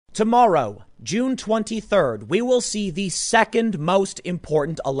Tomorrow, June 23rd, we will see the second most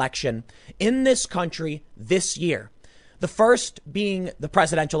important election in this country this year. The first being the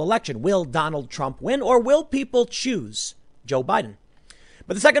presidential election. Will Donald Trump win, or will people choose Joe Biden?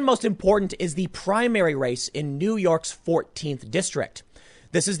 But the second most important is the primary race in New York's 14th district.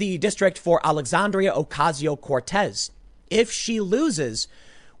 This is the district for Alexandria Ocasio-Cortez. If she loses,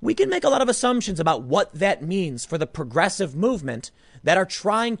 we can make a lot of assumptions about what that means for the progressive movement that are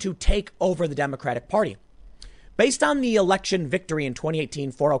trying to take over the Democratic Party. Based on the election victory in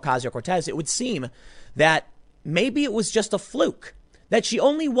 2018 for Ocasio-Cortez, it would seem that maybe it was just a fluke, that she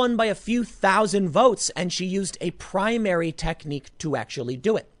only won by a few thousand votes and she used a primary technique to actually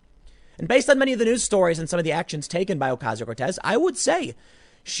do it. And based on many of the news stories and some of the actions taken by Ocasio-Cortez, I would say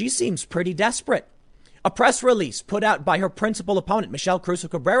she seems pretty desperate. A press release put out by her principal opponent, Michelle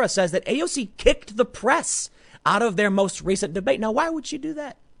Cruz-Cabrera, says that AOC kicked the press out of their most recent debate. Now, why would she do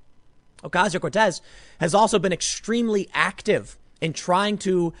that? Ocasio-Cortez has also been extremely active in trying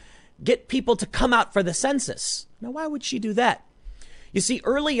to get people to come out for the census. Now, why would she do that? You see,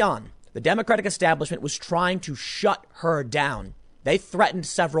 early on, the Democratic establishment was trying to shut her down. They threatened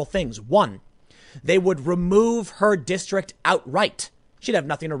several things. One, they would remove her district outright. She'd have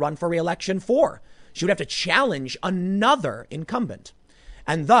nothing to run for re-election for. She would have to challenge another incumbent.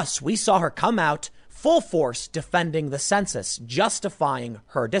 And thus, we saw her come out full force defending the census, justifying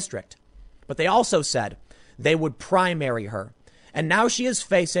her district. But they also said they would primary her. And now she is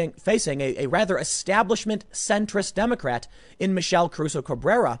facing a rather establishment centrist Democrat in Michelle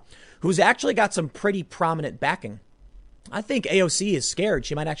Cruz-Cabrera, who's actually got some pretty prominent backing. I think AOC is scared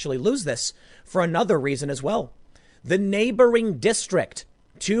she might actually lose this for another reason as well. The neighboring district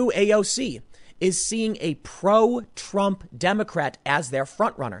to AOC is seeing a pro-Trump Democrat as their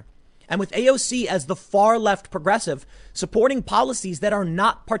frontrunner. And with AOC as the far left progressive supporting policies that are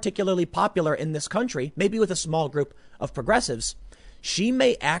not particularly popular in this country, maybe with a small group of progressives, she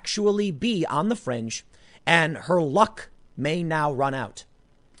may actually be on the fringe and her luck may now run out.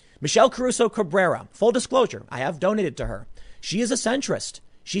 Michelle Caruso-Cabrera, full disclosure, I have donated to her. She is a centrist.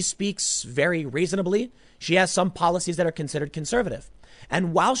 She speaks very reasonably. She has some policies that are considered conservative.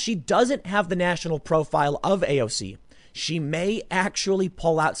 And while she doesn't have the national profile of AOC, she may actually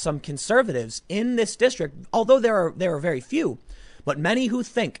pull out some conservatives in this district, although there are very few, but many who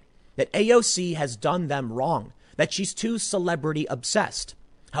think that AOC has done them wrong, that she's too celebrity obsessed.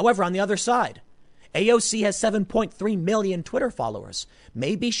 However, on the other side, AOC has 7.3 million Twitter followers.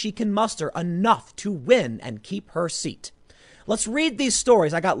 Maybe she can muster enough to win and keep her seat. Let's read these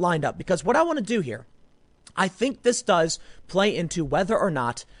stories I got lined up, because what I want to do here, I think this does play into whether or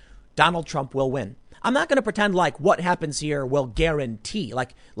not Donald Trump will win. I'm not going to pretend like what happens here will guarantee,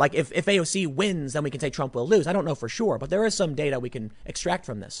 like if AOC wins, then we can say Trump will lose. I don't know for sure, but there is some data we can extract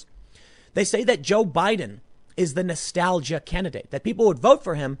from this. They say that Joe Biden is the nostalgia candidate, that people would vote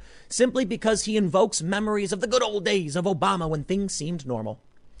for him simply because he invokes memories of the good old days of Obama when things seemed normal.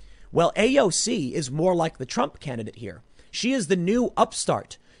 Well, AOC is more like the Trump candidate here. She is the new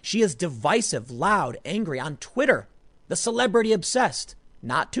upstart. She is divisive, loud, angry on Twitter, the celebrity obsessed.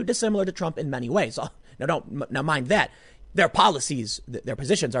 Not too dissimilar to Trump in many ways. Now mind that. Their policies, their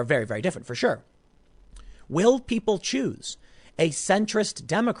positions are very, very different for sure. Will people choose a centrist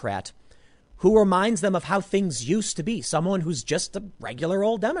Democrat who reminds them of how things used to be? Someone who's just a regular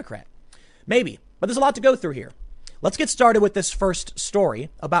old Democrat? Maybe, but there's a lot to go through here. Let's get started with this first story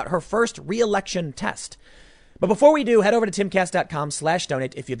about her first re-election test. But before we do, head over to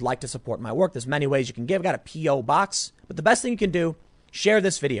timcast.com/donate if you'd like to support my work. There's many ways you can give. I've got a P.O. box, but the best thing you can do, share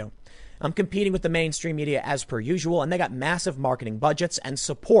this video. I'm competing with the mainstream media as per usual, and they got massive marketing budgets and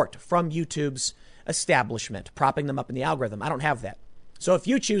support from YouTube's establishment, propping them up in the algorithm. I don't have that. So if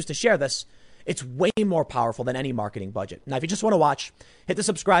you choose to share this, it's way more powerful than any marketing budget. Now, if you just want to watch, hit the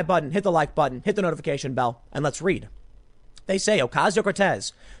subscribe button, hit the like button, hit the notification bell, and let's read. They say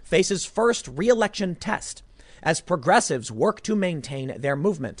Ocasio-Cortez faces first re-election test as progressives work to maintain their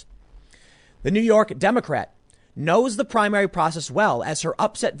movement. The New York Democrat knows the primary process well, as her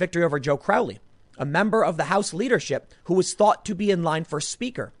upset victory over Joe Crowley, a member of the House leadership who was thought to be in line for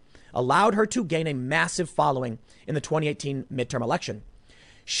Speaker, allowed her to gain a massive following in the 2018 midterm election.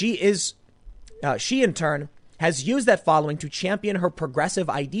 She in turn has used that following to champion her progressive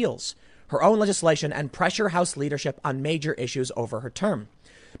ideals, her own legislation, and pressure House leadership on major issues over her term.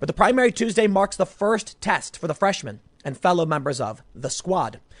 But the primary Tuesday marks the first test for the freshmen and fellow members of the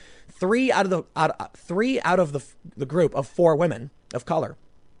squad. Three out of the group of 4 women of color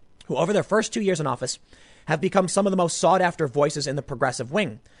who over their first 2 years in office have become some of the most sought after voices in the progressive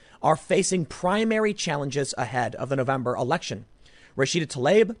wing are facing primary challenges ahead of the November election. Rashida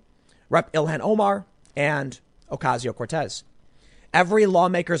Tlaib, Rep. Ilhan Omar, and Ocasio-Cortez. Every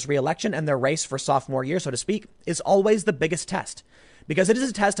lawmaker's reelection and their race for sophomore year, so to speak, is always the biggest test, because it is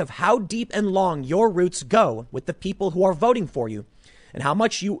a test of how deep and long your roots go with the people who are voting for you and how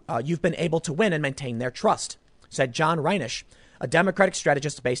much you've been able to win and maintain their trust, said John Reinish, a Democratic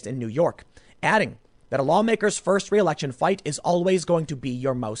strategist based in New York, adding that a lawmaker's first reelection fight is always going to be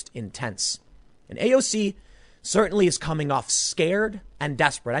your most intense. And AOC certainly is coming off scared and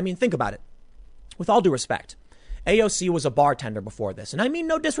desperate. I mean, think about it. With all due respect, AOC was a bartender before this. And I mean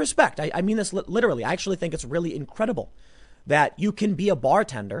no disrespect. I mean this literally. I actually think it's really incredible that you can be a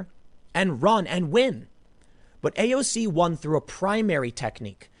bartender and run and win. But AOC won through a primary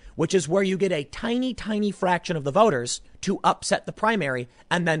technique, which is where you get a tiny, tiny fraction of the voters to upset the primary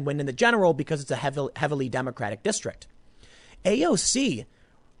and then win in the general because it's a heavily Democratic district. AOC,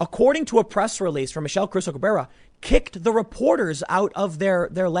 according to a press release from Michelle Crusoe Cabrera, kicked the reporters out of their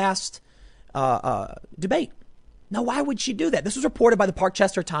last debate. Now, why would she do that? This was reported by the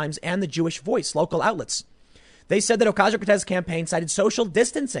Parkchester Times and the Jewish Voice, local outlets. They said that Ocasio-Cortez's campaign cited social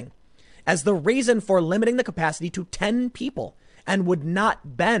distancing as the reason for limiting the capacity to 10 people and would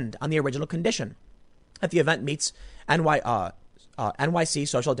not bend on the original condition. At the event meets NYC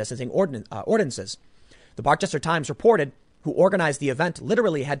social distancing ordinances. The Parkchester Times reported who organized the event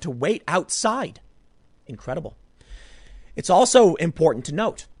literally had to wait outside. Incredible. It's also important to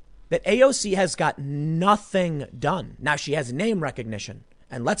note that AOC has got nothing done. Now, she has name recognition,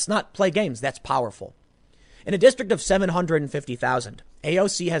 and let's not play games. That's powerful. In a district of 750,000,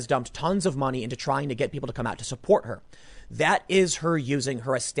 AOC has dumped tons of money into trying to get people to come out to support her. That is her using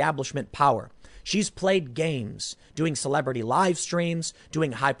her establishment power. She's played games, doing celebrity live streams,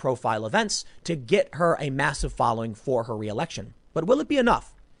 doing high profile events to get her a massive following for her reelection. But will it be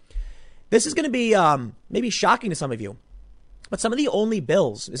enough? This is going to be maybe shocking to some of you. But some of the only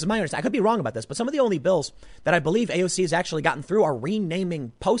bills, this is my understanding, I could be wrong about this, but some of the only bills that I believe AOC has actually gotten through are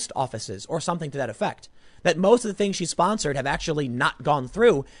renaming post offices or something to that effect. That most of the things she sponsored have actually not gone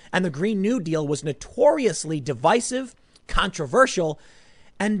through. And the Green New Deal was notoriously divisive, controversial,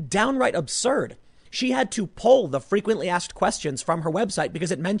 and downright absurd. She had to pull the frequently asked questions from her website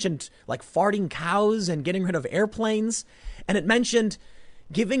because it mentioned like farting cows and getting rid of airplanes. And it mentioned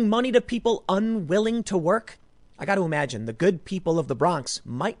giving money to people unwilling to work. I got to imagine the good people of the Bronx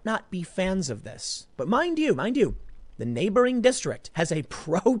might not be fans of this. But mind you, the neighboring district has a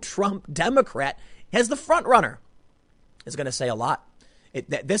pro-Trump Democrat as the front runner. Is going to say a lot.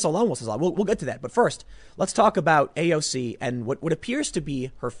 This alone will say a lot. We'll get to that. But first, let's talk about AOC and what appears to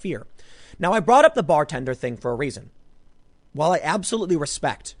be her fear. Now, I brought up the bartender thing for a reason. While I absolutely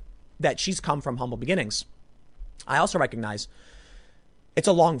respect that she's come from humble beginnings, I also recognize it's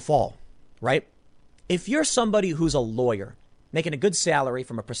a long fall, right? If you're somebody who's a lawyer making a good salary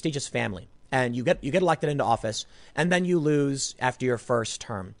from a prestigious family and you get elected into office and then you lose after your first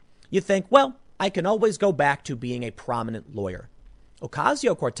term, you think, well, I can always go back to being a prominent lawyer.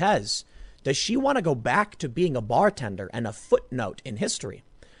 Ocasio-Cortez, does she want to go back to being a bartender and a footnote in history?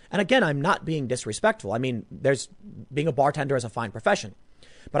 And again, I'm not being disrespectful. I mean, being a bartender is a fine profession.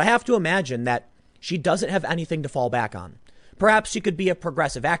 But I have to imagine that she doesn't have anything to fall back on. Perhaps she could be a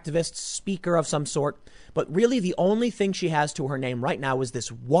progressive activist, speaker of some sort. But really, the only thing she has to her name right now is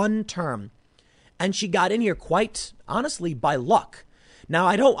this one term. And she got in here quite honestly by luck. Now,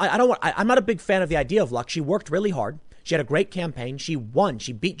 I'm not a big fan of the idea of luck. She worked really hard. She had a great campaign. She won.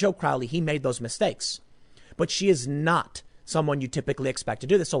 She beat Joe Crowley. He made those mistakes. But she is not someone you typically expect to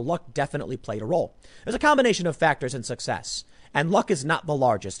do this. So luck definitely played a role. There's a combination of factors in success. And luck is not the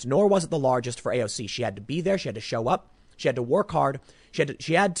largest, nor was it the largest for AOC. She had to be there. She had to show up. She had to work hard.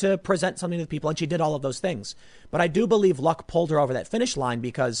 She had to present something to the people, and she did all of those things. But I do believe luck pulled her over that finish line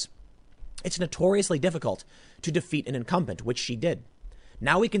because it's notoriously difficult to defeat an incumbent, which she did.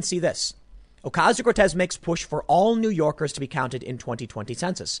 Now we can see this. Ocasio-Cortez makes push for all New Yorkers to be counted in 2020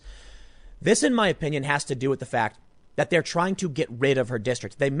 census. This, in my opinion, has to do with the fact that they're trying to get rid of her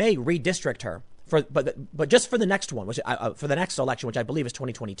district. They may redistrict her, but just for the next one, for the next election, which I believe is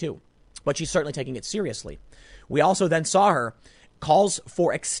 2022. But she's certainly taking it seriously. We also then saw her calls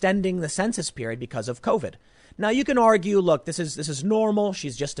for extending the census period because of COVID. Now, you can argue, look, this is normal.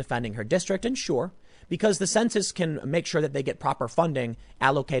 She's just defending her district. And sure, because the census can make sure that they get proper funding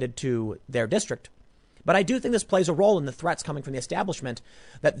allocated to their district. But I do think this plays a role in the threats coming from the establishment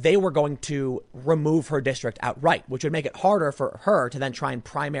that they were going to remove her district outright, which would make it harder for her to then try and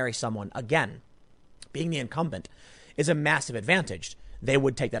primary someone again. Being the incumbent is a massive advantage. They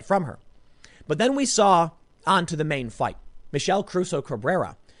would take that from her. But then we saw on to the main fight. Michelle Crusoe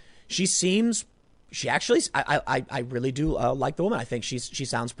Cabrera. She seems she actually, I really do like the woman. I think she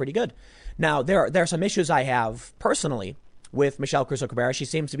sounds pretty good. Now, there are some issues I have personally with Michelle Crusoe Cabrera. She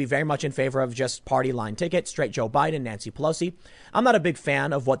seems to be very much in favor of just party line ticket, straight Joe Biden, Nancy Pelosi. I'm not a big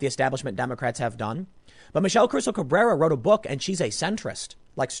fan of what the establishment Democrats have done. But Michelle Crusoe Cabrera wrote a book, and she's a centrist,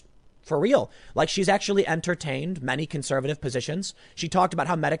 like for real. Like, she's actually entertained many conservative positions. She talked about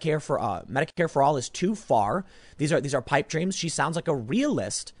how Medicare for all is too far. These are pipe dreams. She sounds like a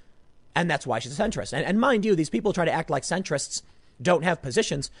realist, and that's why she's a centrist. And mind you, these people try to act like centrists don't have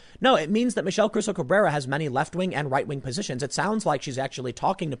positions. No, it means that Michelle Crusoe Cabrera has many left-wing and right-wing positions. It sounds like she's actually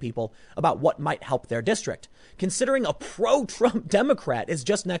talking to people about what might help their district. Considering a pro-Trump Democrat is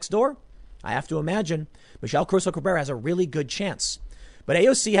just next door, I have to imagine Michelle Crusoe Cabrera has a really good chance. But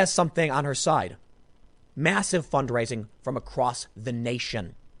AOC has something on her side. Massive fundraising from across the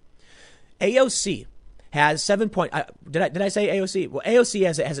nation. AOC has did I say AOC? Well,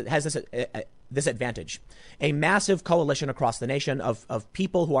 AOC has this advantage. A massive coalition across the nation of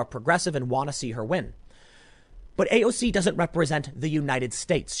people who are progressive and want to see her win. But AOC doesn't represent the United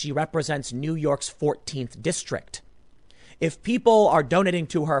States. She represents New York's 14th district. If people are donating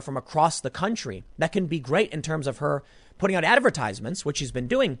to her from across the country, that can be great in terms of her putting out advertisements, which she's been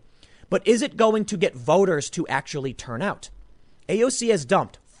doing. But is it going to get voters to actually turn out? AOC has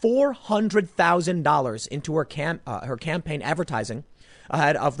dumped $400,000 into her campaign advertising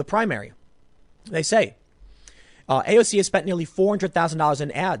ahead of the primary. They say AOC has spent nearly $400,000 in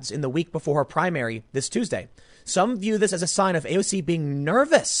ads in the week before her primary this Tuesday. Some view this as a sign of AOC being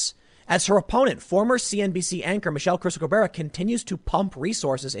nervous as her opponent, former CNBC anchor Michelle Crusoe Cabrera, continues to pump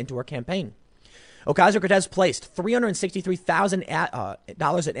resources into her campaign. Ocasio-Cortez placed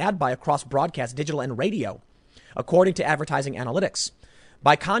 $363,000 in ad buy across broadcast, digital, and radio, according to advertising analytics.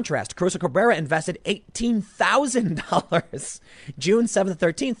 By contrast, Crusoe Cabrera invested $18,000 June 7th,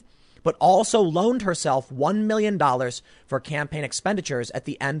 13th, but also loaned herself $1 million for campaign expenditures at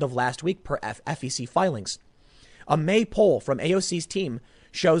the end of last week per FEC filings. A May poll from AOC's team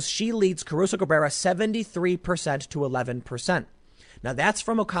shows she leads Crusoe Cabrera 73% to 11%. Now, that's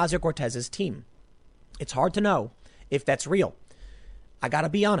from Ocasio-Cortez's team. It's hard to know if that's real. I got to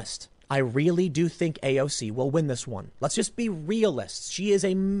be honest. I really do think AOC will win this one. Let's just be realists. She is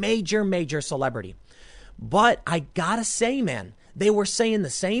a major, major celebrity. But I got to say, man, they were saying the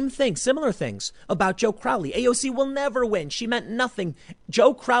same thing, similar things about Joe Crowley. AOC will never win. She meant nothing.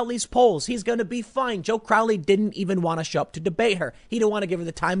 Joe Crowley's polls, he's going to be fine. Joe Crowley didn't even want to show up to debate her. He didn't want to give her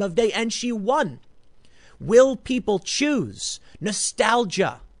the time of day, and she won. Will people choose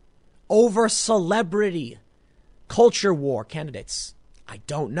nostalgia over celebrity culture war candidates? I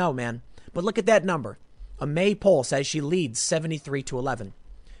don't know, man. But look at that number. A May poll says she leads 73 to 11.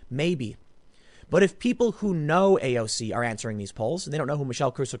 Maybe. But if people who know AOC are answering these polls and they don't know who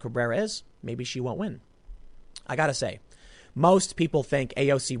Michelle Crusoe Cabrera is, maybe she won't win. I got to say, most people think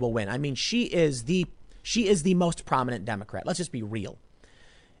AOC will win. I mean, she is the most prominent Democrat. Let's just be real.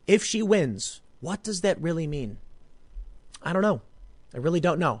 If she wins, what does that really mean? I don't know. I really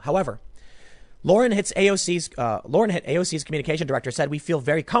don't know. However, Lauren Hitt, AOC's communication director, said, "We feel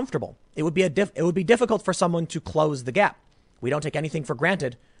very comfortable. It would be difficult for someone to close the gap. We don't take anything for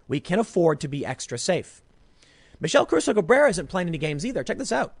granted. We can afford to be extra safe." Michelle Crusoe Cabrera isn't playing any games either. Check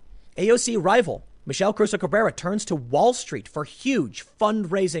this out. AOC rival Michelle Crusoe Cabrera turns to Wall Street for huge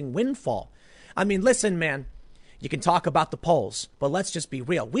fundraising windfall. I mean, listen, man, you can talk about the polls, but let's just be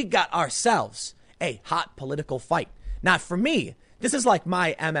real. We got ourselves a hot political fight. Not for me. This is like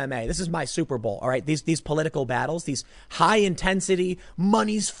my MMA. This is my Super Bowl. All right. These political battles, these high intensity,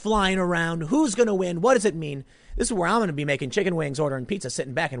 money's flying around. Who's going to win? What does it mean? This is where I'm going to be making chicken wings, ordering pizza,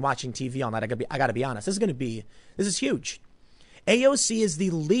 sitting back and watching TV all night. I got to be honest. This is huge. AOC is the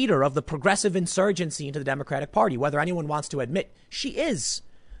leader of the progressive insurgency into the Democratic Party, whether anyone wants to admit she is.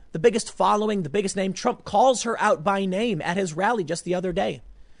 The biggest following, the biggest name. Trump calls her out by name at his rally just the other day.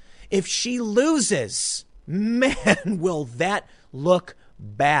 If she loses, man, will that look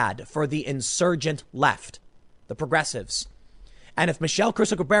bad for the insurgent left, the progressives. And if Michelle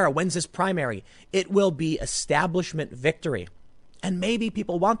Crusoe Cabrera wins this primary, it will be establishment victory. And maybe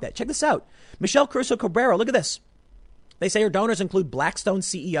people want that. Check this out. Michelle Crusoe Cabrera, look at this. They say her donors include Blackstone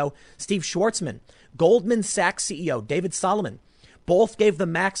CEO Steve Schwartzman, Goldman Sachs CEO David Solomon. Both gave the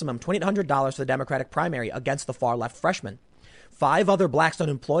maximum $2,800 for the Democratic primary against the far-left freshman. 5 other Blackstone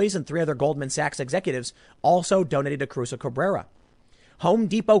employees and 3 other Goldman Sachs executives also donated to Crusoe Cabrera. Home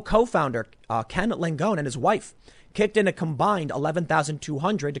Depot co-founder Ken Langone and his wife kicked in a combined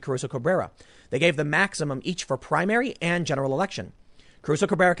 $11,200 to Crusoe Cabrera. They gave the maximum each for primary and general election. Crusoe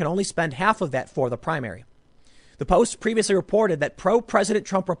Cabrera can only spend half of that for the primary. The Post previously reported that pro-President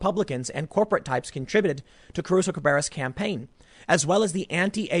Trump Republicans and corporate types contributed to Caruso Cabrera's campaign, as well as the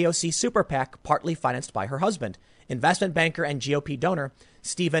anti-AOC super PAC partly financed by her husband, investment banker and GOP donor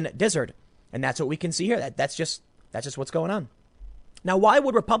Stephen Dysart. And that's what we can see here. That's just what's going on. Now, why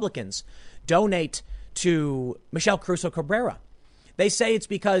would Republicans donate to Michelle Caruso Cabrera? They say it's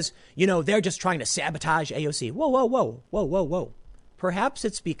because, they're just trying to sabotage AOC. Whoa. Perhaps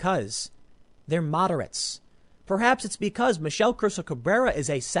it's because they're moderates. Perhaps it's because Michelle Caruso Cabrera is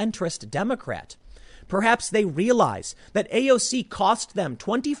a centrist Democrat. Perhaps they realize that AOC cost them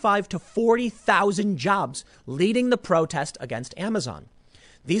 25 to 40,000 jobs leading the protest against Amazon.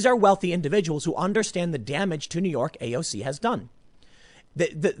 These are wealthy individuals who understand the damage to New York AOC has done.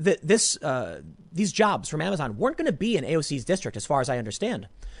 These jobs from Amazon weren't going to be in AOC's district, as far as I understand.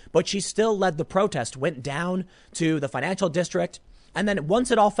 But she still led the protest, went down to the financial district. And then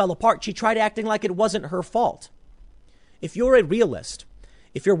once it all fell apart, she tried acting like it wasn't her fault. If you're a realist,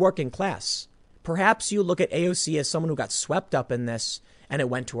 if you're working class, perhaps you look at AOC as someone who got swept up in this and it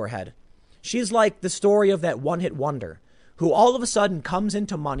went to her head. She's like the story of that one-hit wonder who all of a sudden comes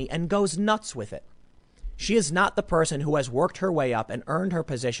into money and goes nuts with it. She is not the person who has worked her way up and earned her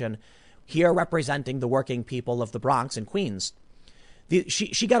position here representing the working people of the Bronx and Queens.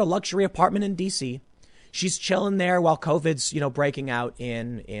 She got a luxury apartment in D.C. She's chilling there while COVID's, breaking out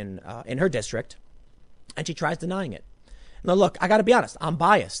in her district, and she tries denying it. Now, look, I got to be honest. I'm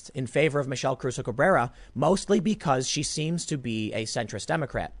biased in favor of Michelle Caruso Cabrera, mostly because she seems to be a centrist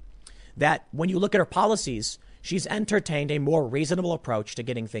Democrat. That when you look at her policies, she's entertained a more reasonable approach to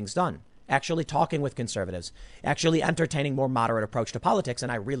getting things done, actually talking with conservatives, actually entertaining more moderate approach to politics.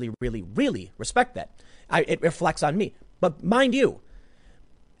 And I really, really, really respect that. It reflects on me. But mind you,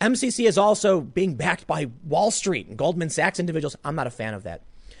 MCC is also being backed by Wall Street and Goldman Sachs individuals. I'm not a fan of that.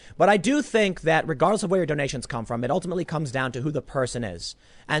 But I do think that regardless of where your donations come from, it ultimately comes down to who the person is.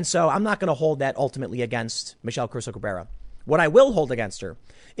 And so I'm not going to hold that ultimately against Michelle Caruso Cabrera. What I will hold against her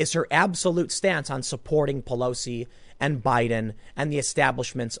is her absolute stance on supporting Pelosi and Biden and the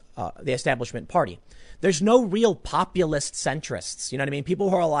establishment party. There's no real populist centrists. You know what I mean? People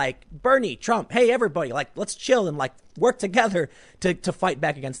who are like Bernie, Trump, hey, everybody, let's chill and work together to fight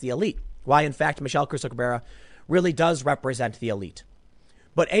back against the elite. Why, in fact, Michelle Caruso Cabrera really does represent the elite.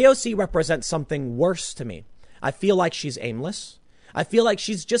 But AOC represents something worse to me. I feel like she's aimless. I feel like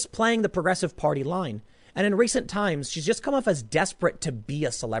she's just playing the progressive party line. And in recent times, she's just come off as desperate to be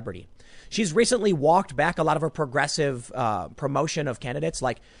a celebrity. She's recently walked back a lot of her progressive promotion of candidates.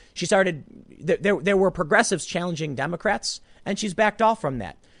 Like she started, there were progressives challenging Democrats, and she's backed off from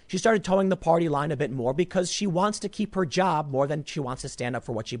that. She started towing the party line a bit more because she wants to keep her job more than she wants to stand up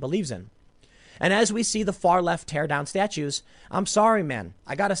for what she believes in. And as we see the far left tear down statues, I'm sorry, man.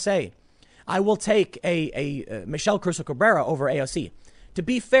 I got to say, I will take a Michelle Caruso Cabrera over AOC. To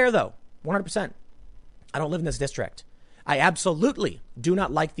be fair, though, 100%, I don't live in this district. I absolutely do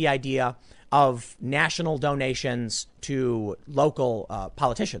not like the idea of national donations to local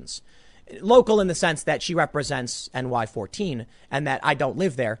politicians. Local in the sense that she represents NY14 and that I don't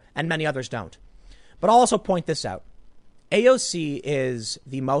live there and many others don't. But I'll also point this out. AOC is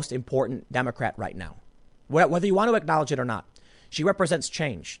the most important Democrat right now, whether you want to acknowledge it or not. She represents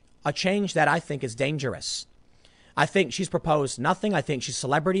change, a change that I think is dangerous. I think she's proposed nothing. I think she's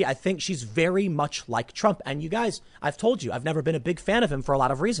celebrity. I think she's very much like Trump. And you guys, I've told you, I've never been a big fan of him for a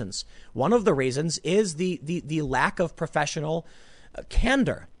lot of reasons. One of the reasons is the lack of professional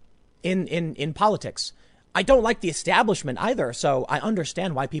candor in politics. I don't like the establishment either, so I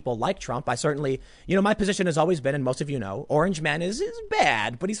understand why people like Trump. I certainly, my position has always been, and most of you know, Orange Man is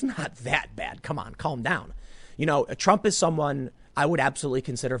bad, but he's not that bad. Come on, calm down. Trump is someone I would absolutely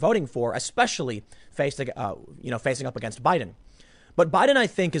consider voting for, especially facing up against Biden. But Biden, I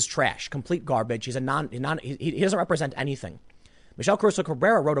think, is trash, complete garbage. He's he doesn't represent anything. Michelle Caruso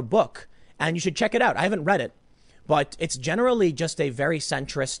Cabrera wrote a book, and you should check it out. I haven't read it. But it's generally just a very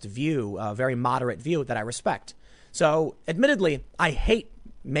centrist view, a very moderate view that I respect. So admittedly, I hate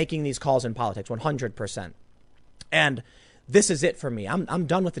making these calls in politics 100%. And this is it for me. I'm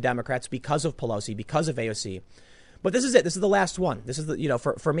done with the Democrats because of Pelosi, because of AOC. But this is it. This is the last one. This is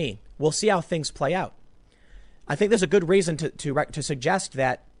for me. We'll see how things play out. I think there's a good reason to suggest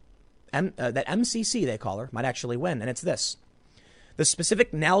that that MCC, they call her, might actually win. And it's this. The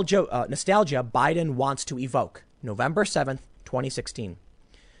specific nostalgia Biden wants to evoke. November 7th, 2016.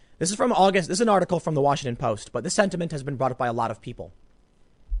 This is from August. This is an article from the Washington Post, but this sentiment has been brought up by a lot of people.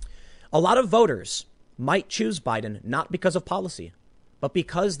 A lot of voters might choose Biden not because of policy, but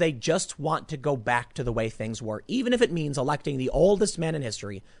because they just want to go back to the way things were, even if it means electing the oldest man in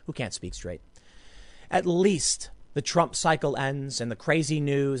history who can't speak straight. At least the Trump cycle ends and the crazy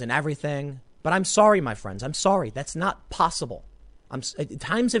news and everything. But I'm sorry, my friends. I'm sorry. That's not possible.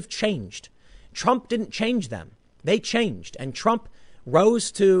 Times have changed. Trump didn't change them. They changed. And Trump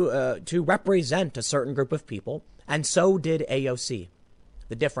rose to represent a certain group of people. And so did AOC.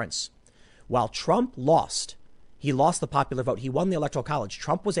 The difference. While Trump lost, he lost the popular vote. He won the Electoral College.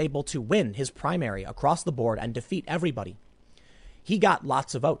 Trump was able to win his primary across the board and defeat everybody. He got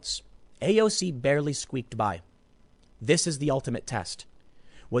lots of votes. AOC barely squeaked by. This is the ultimate test.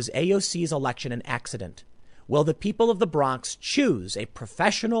 Was AOC's election an accident? Will the people of the Bronx choose a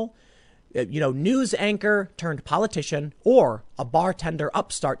professional, news anchor turned politician or a bartender,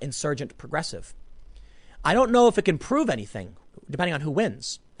 upstart, insurgent progressive? I don't know if it can prove anything, depending on who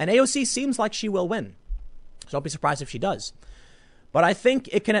wins. And AOC seems like she will win. So don't be surprised if she does. But I think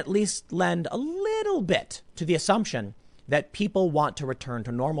it can at least lend a little bit to the assumption that people want to return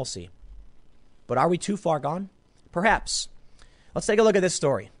to normalcy. But are we too far gone? Perhaps. Let's take a look at this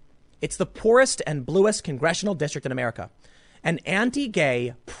story. It's the poorest and bluest congressional district in America. An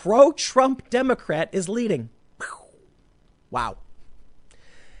anti-gay, pro-Trump Democrat is leading. Wow.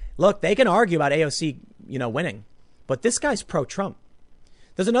 Look, they can argue about AOC, winning, but this guy's pro-Trump.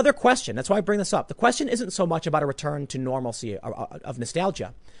 There's another question. That's why I bring this up. The question isn't so much about a return to normalcy of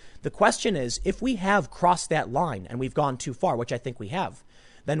nostalgia. The question is, if we have crossed that line and we've gone too far, which I think we have,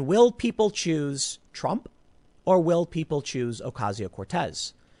 then will people choose Trump or will people choose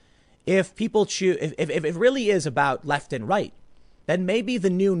Ocasio-Cortez? If people choose, if it really is about left and right, then maybe the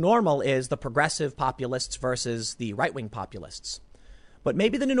new normal is the progressive populists versus the right-wing populists. But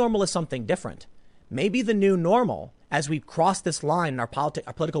maybe the new normal is something different. Maybe the new normal, as we cross this line and our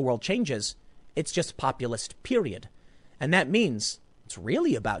political world changes, it's just populist, period. And that means it's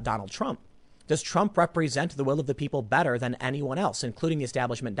really about Donald Trump. Does Trump represent the will of the people better than anyone else, including the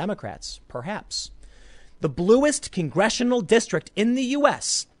establishment Democrats? Perhaps. The bluest congressional district in the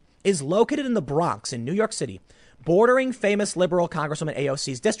U.S. is located in the Bronx in New York City, bordering famous liberal Congresswoman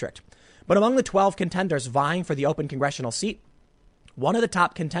AOC's district. But among the 12 contenders vying for the open congressional seat, one of the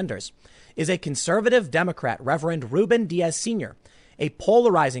top contenders is a conservative Democrat, Reverend Ruben Diaz Sr., a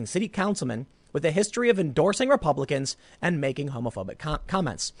polarizing city councilman with a history of endorsing Republicans and making homophobic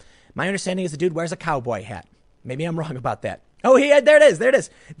comments. My understanding is the dude wears a cowboy hat. Maybe I'm wrong about that. Oh, there it is.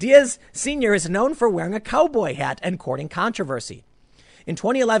 Diaz Sr. is known for wearing a cowboy hat and courting controversy. In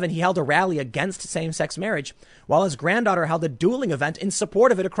 2011, he held a rally against same-sex marriage, while his granddaughter held a dueling event in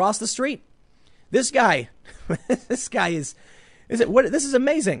support of it across the street. This guy is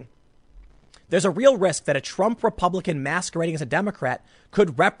amazing. There's a real risk that a Trump Republican masquerading as a Democrat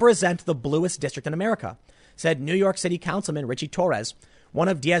could represent the bluest district in America, said New York City Councilman Richie Torres, one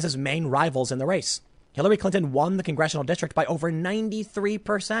of Diaz's main rivals in the race. Hillary Clinton won the congressional district by over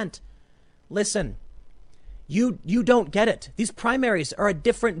 93%. Listen, you don't get it. These primaries are a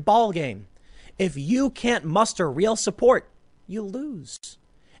different ballgame. If you can't muster real support, you lose.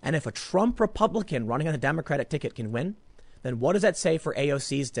 And if a Trump Republican running on the Democratic ticket can win, then what does that say for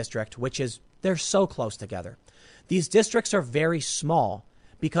AOC's district, which is they're so close together? These districts are very small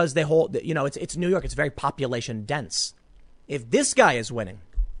because they hold, it's New York. It's very population dense. If this guy is winning,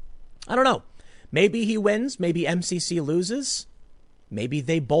 I don't know. Maybe he wins. Maybe MCC loses. Maybe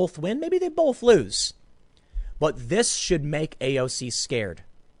they both win. Maybe they both lose. But this should make AOC scared.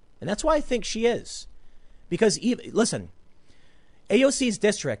 And that's why I think she is. Because, listen, AOC's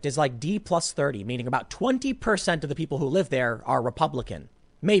district is like D plus 30, meaning about 20% of the people who live there are Republican.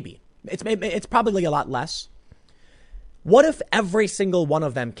 Maybe. It's probably a lot less. What if every single one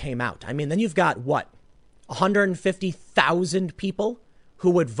of them came out? I mean, then you've got, 150,000 people who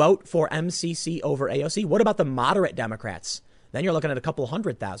would vote for MCC over AOC? What about the moderate Democrats? Then you're looking at a couple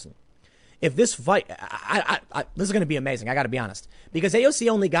 100,000. If this fight, this is going to be amazing. I got to be honest, because AOC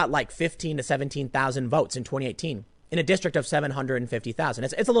only got like 15 to 17,000 votes in 2018 in a district of 750,000.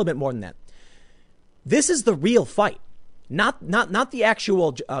 It's a little bit more than that. This is the real fight, not the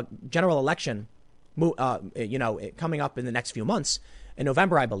actual general election, coming up in the next few months in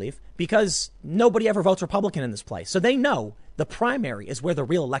November, I believe, because nobody ever votes Republican in this place. So they know the primary is where the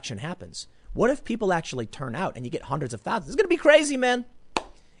real election happens. What if people actually turn out and you get hundreds of thousands? It's going to be crazy, man.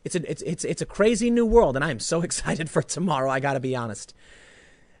 It's a crazy new world, and I am so excited for tomorrow. I got to be honest.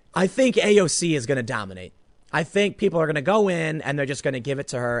 I think AOC is going to dominate. I think people are going to go in and they're just going to give it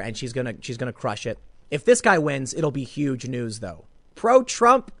to her, and she's going to crush it. If this guy wins, it'll be huge news, though.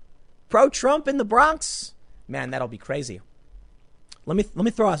 Pro-Trump in the Bronx, man, that'll be crazy. Let me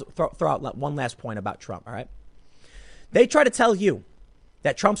throw out one last point about Trump. All right, they try to tell you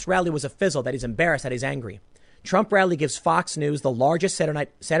that Trump's rally was a fizzle, that he's embarrassed, that he's angry. Trump rally gives Fox News the largest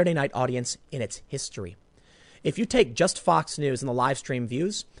Saturday night audience in its history. If you take just Fox News and the live stream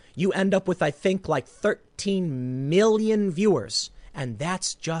views, you end up with, I think, like 13 million viewers. And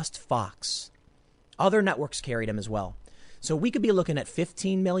that's just Fox. Other networks carried him as well. So we could be looking at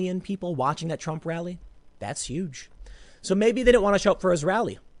 15 million people watching that Trump rally. That's huge. So maybe they didn't want to show up for his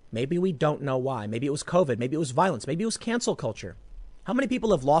rally. Maybe we don't know why. Maybe it was COVID. Maybe it was violence. Maybe it was cancel culture. How many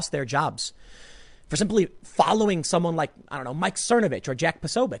people have lost their jobs for simply following someone like, I don't know, Mike Cernovich or Jack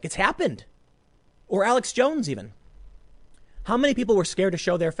Posobiec? It's happened. Or Alex Jones even. How many people were scared to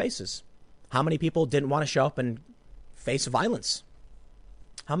show their faces? How many people didn't want to show up and face violence?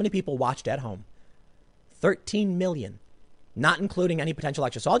 How many people watched at home? 13 million, not including any potential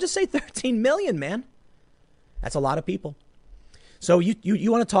extras. So I'll just say 13 million, man. That's a lot of people. So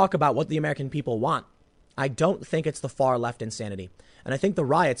you want to talk about what the American people want. I don't think it's the far left insanity. And I think the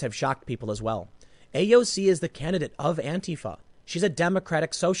riots have shocked people as well. AOC is the candidate of Antifa. She's a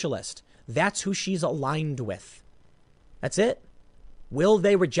democratic socialist. That's who she's aligned with. That's it. Will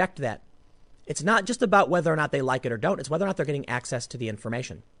they reject that? It's not just about whether or not they like it or don't. It's whether or not they're getting access to the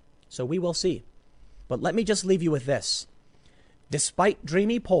information. So we will see. But let me just leave you with this. Despite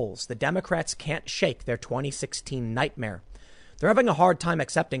dreamy polls, the Democrats can't shake their 2016 nightmare. They're having a hard time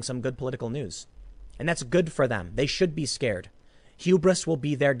accepting some good political news. And that's good for them. They should be scared. Hubris will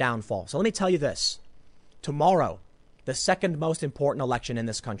be their downfall. So let me tell you this. Tomorrow, the second most important election in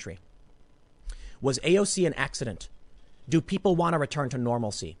this country. Was AOC an accident? Do people want to return to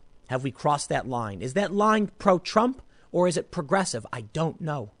normalcy? Have we crossed that line? Is that line pro-Trump or is it progressive? I don't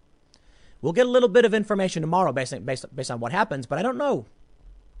know. We'll get a little bit of information tomorrow based on what happens, but I don't know.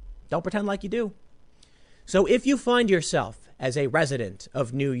 Don't pretend like you do. So if you find yourself as a resident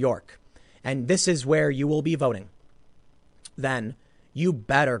of New York, and this is where you will be voting, then you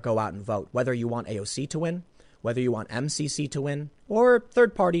better go out and vote, whether you want AOC to win, whether you want MCC to win, or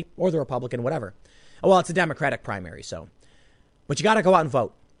third party, or the Republican, whatever. Well, it's a Democratic primary, so. But you got to go out and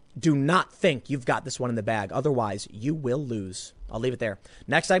vote. Do not think you've got this one in the bag. Otherwise, you will lose. I'll leave it there.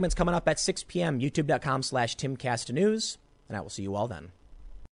 Next segment's coming up at 6 p.m. YouTube.com/TimCastNews. And I will see you all then.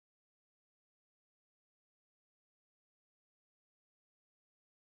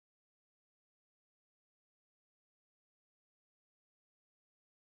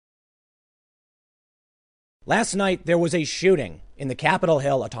 Last night, there was a shooting in the Capitol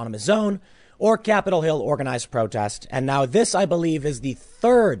Hill Autonomous Zone or Capitol Hill organized protest. And now this, I believe, is the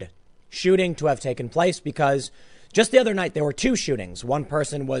third shooting to have taken place because just the other night, there were two shootings. One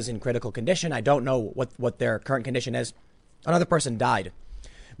person was in critical condition. I don't know what their current condition is. Another person died.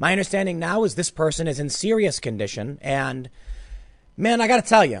 My understanding now is this person is in serious condition. And man, I got to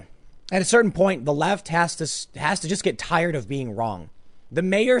tell you, at a certain point, the left has to just get tired of being wrong. The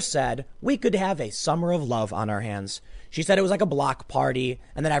mayor said we could have a summer of love on our hands. She said it was like a block party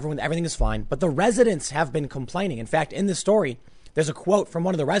and that everything is fine. But the residents have been complaining. In fact, in the story, there's a quote from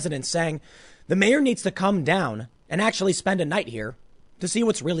one of the residents saying the mayor needs to come down and actually spend a night here to see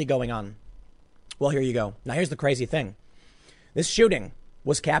what's really going on. Well, here you go. Now, here's the crazy thing. This shooting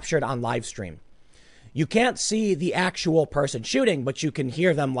was captured on live stream. You can't see the actual person shooting, but you can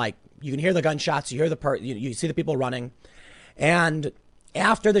hear them you can hear the gunshots. You hear you see the people running. And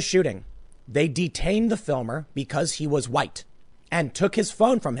after the shooting, they detained the filmer because he was white and took his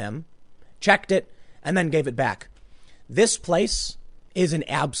phone from him, checked it, and then gave it back. This place is an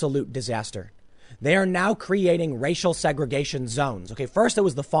absolute disaster. They are now creating racial segregation zones. Okay, first it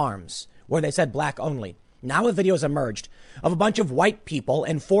was the farms where they said black only. Now a video has emerged of a bunch of white people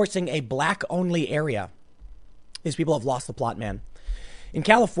enforcing a black only area. These people have lost the plot, man. In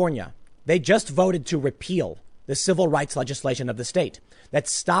California, they just voted to repeal the civil rights legislation of the state that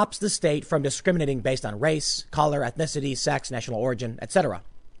stops the state from discriminating based on race, color, ethnicity, sex, national origin, etc.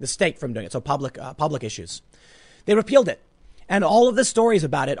 The state from doing it. So public issues. They repealed it. And all of the stories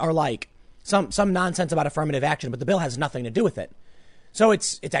about it are like some nonsense about affirmative action, but the bill has nothing to do with it. So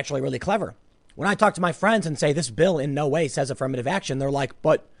it's actually really clever. When I talk to my friends and say this bill in no way says affirmative action, they're like,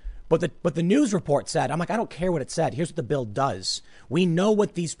 but the news report said. I'm like, I don't care what it said. Here's what the bill does. We know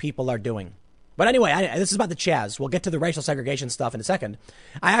what these people are doing. But anyway, this is about the Chaz. We'll get to the racial segregation stuff in a second.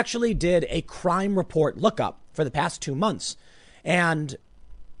 I actually did a crime report lookup for the past 2 months, and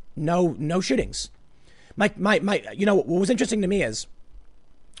no shootings. What was interesting to me is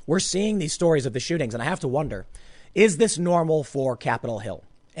we're seeing these stories of the shootings, and I have to wonder, is this normal for Capitol Hill?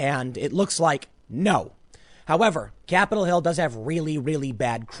 And it looks like no. However, Capitol Hill does have really, really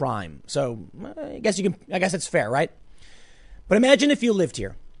bad crime. So I guess it's fair, right? But imagine if you lived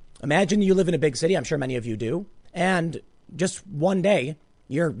here. Imagine you live in a big city. I'm sure many of you do. And just one day,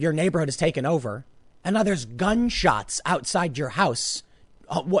 your neighborhood is taken over. And now there's gunshots outside your house.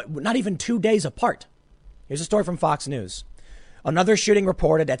 Not even 2 days apart. Here's a story from Fox News. Another shooting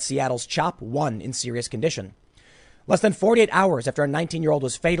reported at Seattle's CHOP, one in serious condition. Less than 48 hours after a 19-year-old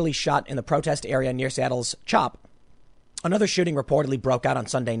was fatally shot in the protest area near Seattle's CHOP, another shooting reportedly broke out on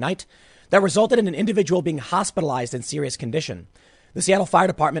Sunday night that resulted in an individual being hospitalized in serious condition. The Seattle Fire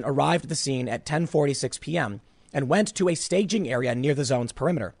Department arrived at the scene at 10:46 p.m. and went to a staging area near the zone's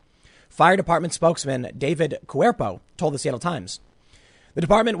perimeter. Fire Department spokesman David Cuerpo told the Seattle Times. The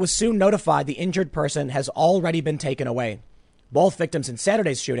department was soon notified the injured person has already been taken away. Both victims in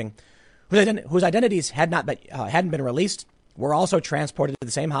Saturday's shooting, whose identities hadn't been released, were also transported to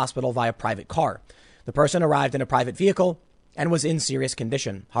the same hospital via private car. The person arrived in a private vehicle and was in serious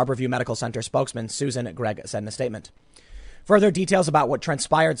condition, Harborview Medical Center spokesman Susan Gregg said in a statement. Further details about what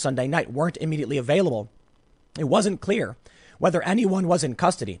transpired Sunday night weren't immediately available. It wasn't clear whether anyone was in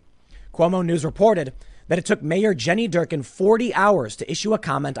custody. Cuomo News reported that it took Mayor Jenny Durkan 40 hours to issue a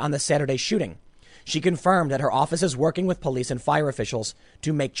comment on the Saturday shooting. She confirmed that her office is working with police and fire officials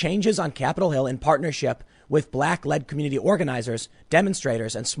to make changes on Capitol Hill in partnership with Black-led community organizers,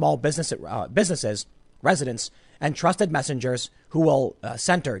 demonstrators, and small businesses, residents, and trusted messengers who will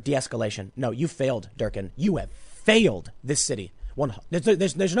center de-escalation. No, you failed, Durkan. You have failed this city.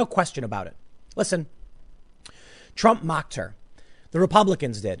 There's no question about it. Listen, Trump mocked her. The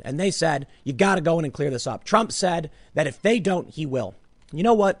Republicans did, and they said, you got to go in and clear this up. Trump said that if they don't, he will. You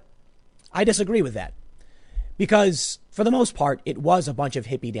know what? I disagree with that, because for the most part, it was a bunch of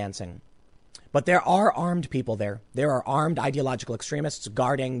hippie dancing. But there are armed people there. There are armed ideological extremists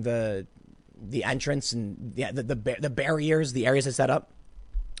guarding the entrance and the barriers, the areas they set up.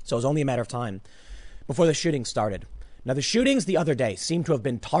 So it was only a matter of time before the shooting started. Now, the shootings the other day seem to have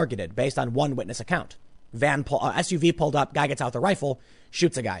been targeted based on one witness account. SUV pulled up, guy gets out the rifle,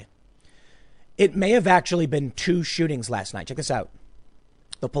 shoots a guy. It may have actually been two shootings last night. Check this out.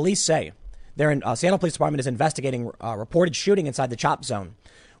 The police say Seattle Police Department is investigating a reported shooting inside the CHOP zone.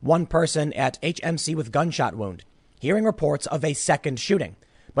 One person at HMC with gunshot wound. Hearing reports of a second shooting,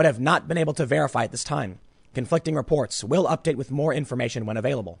 but have not been able to verify at this time. Conflicting reports will update with more information when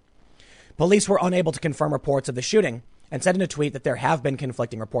available. Police were unable to confirm reports of the shooting and said in a tweet that there have been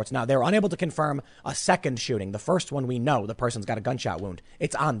conflicting reports. Now, they were unable to confirm a second shooting. The first one we know, the person's got a gunshot wound.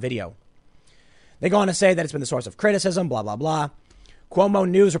 It's on video. They go on to say that it's been the source of criticism, blah, blah, blah. Cuomo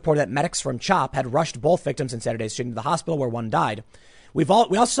News reported that medics from CHOP had rushed both victims in Saturday's shooting to the hospital where one died. We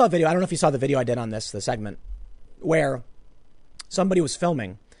also saw a video. I don't know if you saw the video I did on the segment, where somebody was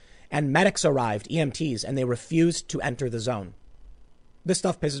filming and medics arrived, EMTs, and they refused to enter the zone. This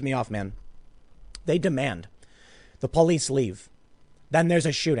stuff pisses me off, man. They demand the police leave. Then there's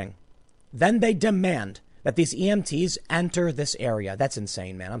a shooting. Then they demand that these EMTs enter this area. That's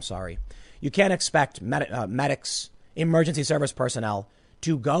insane, man. I'm sorry. You can't expect medics, emergency service personnel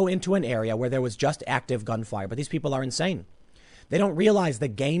to go into an area where there was just active gunfire. But these people are insane. They don't realize the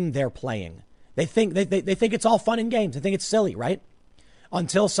game they're playing. They think they think it's all fun and games. They think it's silly, right?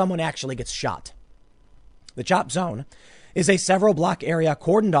 Until someone actually gets shot. The CHOP zone is a several block area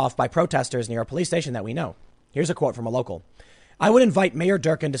cordoned off by protesters near a police station that we know. Here's a quote from a local. I would invite Mayor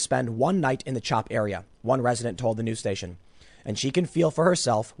Durkan to spend one night in the CHOP area, one resident told the news station, and she can feel for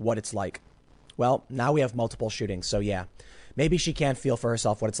herself what it's like. Well, now we have multiple shootings. So, yeah, maybe she can't feel for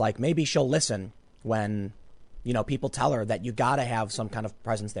herself what it's like. Maybe she'll listen when, people tell her that you got to have some kind of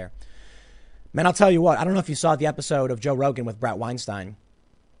presence there. Man, I'll tell you what, I don't know if you saw the episode of Joe Rogan with Brett Weinstein,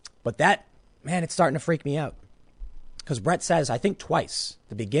 but it's starting to freak me out. Because Brett says, I think twice,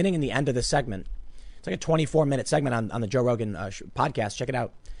 the beginning and the end of this segment. It's like a 24-minute segment on the Joe Rogan podcast. Check it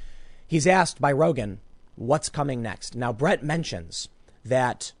out. He's asked by Rogan, what's coming next? Now, Brett mentions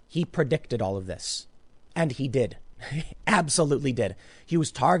that he predicted all of this. And he did. He absolutely did. He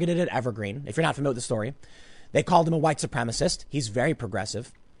was targeted at Evergreen. If you're not familiar with the story, they called him a white supremacist. He's very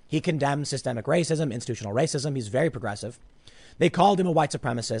progressive. He condemns systemic racism, institutional racism. He's very progressive. They called him a white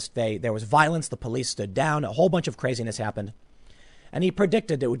supremacist. There was violence. The police stood down. A whole bunch of craziness happened. And he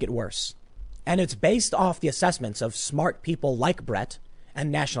predicted it would get worse. And it's based off the assessments of smart people like Brett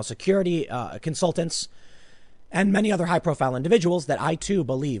and national security consultants and many other high-profile individuals that I, too,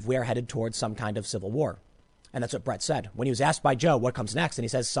 believe we are headed towards some kind of civil war. And that's what Brett said when he was asked by Joe what comes next. And he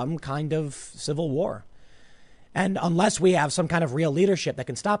says some kind of civil war. And unless we have some kind of real leadership that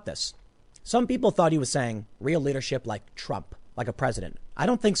can stop this. Some people thought he was saying real leadership like Trump, like a president. I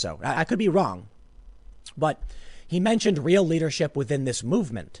don't think so. I could be wrong. But he mentioned real leadership within this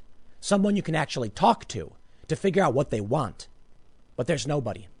movement. Someone you can actually talk to figure out what they want. But there's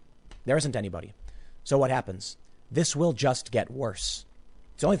nobody. There isn't anybody. So what happens? This will just get worse.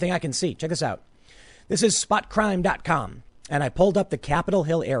 It's the only thing I can see. Check this out. This is spotcrime.com. And I pulled up the Capitol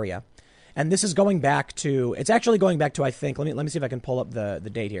Hill area. And this is going back to, it's actually going back to, I think, let me see if I can pull up the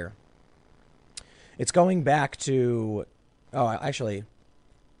date here. It's going back to, actually,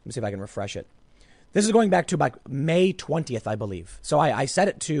 let me see if I can refresh it. This is going back to about May 20th, I believe. So I set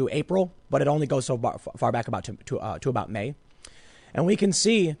it to April, but it only goes so far back about to about May. And we can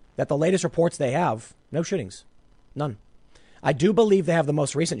see that the latest reports they have, no shootings. None. I do believe they have the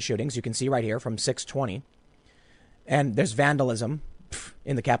most recent shootings. You can see right here from 6/20. And there's vandalism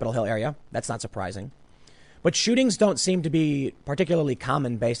in the Capitol Hill area. That's not surprising. But shootings don't seem to be particularly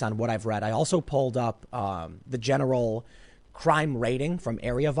common based on what I've read. I also pulled up the general crime rating from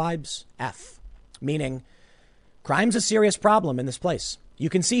Area Vibes, F, meaning crime's a serious problem in this place. You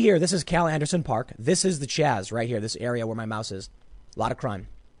can see here, this is Cal Anderson Park. This is the Chaz right here, this area where my mouse is. A lot of crime,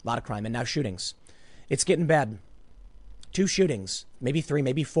 and now shootings. It's getting bad. 2 shootings, maybe 3,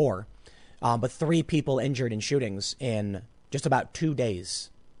 maybe 4, but 3 people injured in shootings in just about 2 days.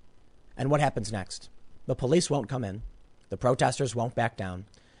 And what happens next? The police won't come in. The protesters won't back down.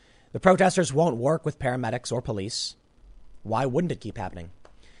 The protesters won't work with paramedics or police. Why wouldn't it keep happening?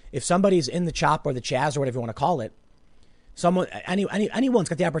 If somebody's in the chop or the Chaz or whatever you want to call it, anyone's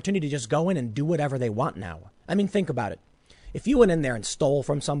got the opportunity to just go in and do whatever they want now. I mean, think about it. If you went in there and stole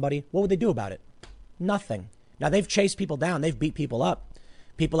from somebody, what would they do about it? Nothing. Now, they've chased people down. They've beat people up.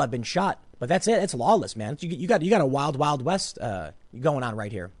 People have been shot. But that's it. It's lawless, man. You got a wild, wild west going on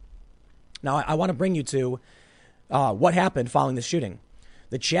right here. Now, I want to bring you to what happened following the shooting.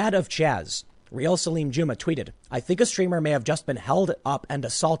 The Chad of Chaz, Real Salim Juma, tweeted, "I think a streamer may have just been held up and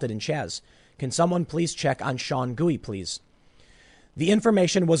assaulted in Chaz. Can someone please check on Sean Gui, please?" The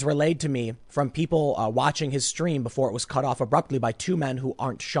information was relayed to me from people watching his stream before it was cut off abruptly by 2 men who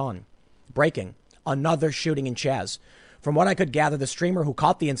aren't Sean. Breaking. Another shooting in Chaz. From what I could gather, the streamer who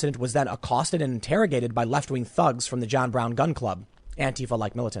caught the incident was then accosted and interrogated by left-wing thugs from the John Brown Gun Club,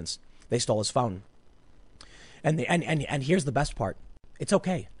 Antifa-like militants. They stole his phone. And here's the best part. It's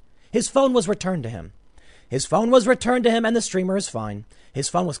okay. His phone was returned to him. His phone was returned to him and the streamer is fine. His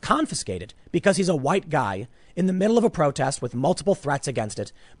phone was confiscated because he's a white guy in the middle of a protest with multiple threats against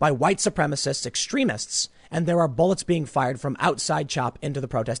it by white supremacists, extremists, and there are bullets being fired from outside CHOP into the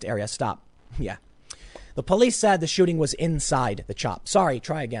protest area. Stop. Yeah. The police said the shooting was inside the CHOP. Sorry,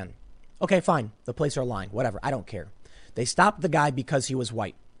 try again. Okay, fine. The police are lying. Whatever. I don't care. They stopped the guy because he was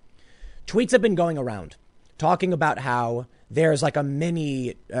white. Tweets have been going around talking about how there's like a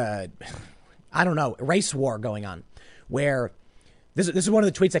mini, race war going on where this is one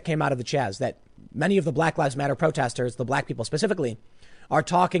of the tweets that came out of the Chaz that many of the Black Lives Matter protesters, the black people specifically, are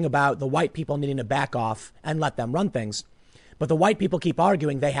talking about the white people needing to back off and let them run things. But the white people keep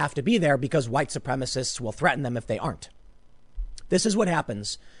arguing they have to be there because white supremacists will threaten them if they aren't. This is what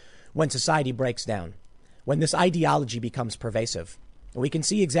happens when society breaks down, when this ideology becomes pervasive. We can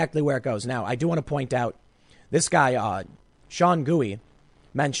see exactly where it goes. Now, I do want to point out this guy, Sean Gui,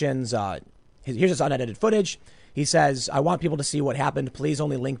 mentions, here's his unedited footage. He says, "I want people to see what happened. Please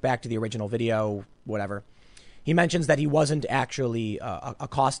only link back to the original video," whatever. He mentions that he wasn't actually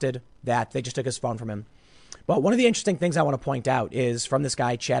accosted, that they just took his phone from him. But one of the interesting things I want to point out is from this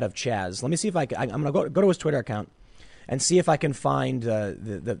guy, Chad of Chaz. Let me see if I'm going to go to his Twitter account and see if I can find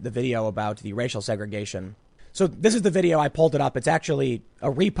the video about the racial segregation. So this is the video. I pulled it up. It's actually a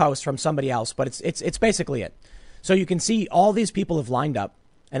repost from somebody else, but it's basically it. So you can see all these people have lined up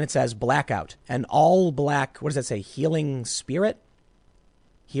and it says blackout and all black. What does that say? Healing spirit?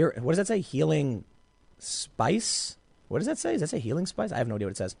 Here. What does that say? Healing spice? What does that say? Does that say healing spice? I have no idea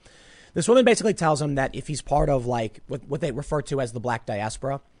what it says. This woman basically tells him that if he's part of like what they refer to as the black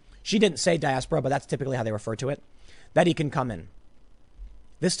diaspora, she didn't say diaspora, but that's typically how they refer to it, that he can come in.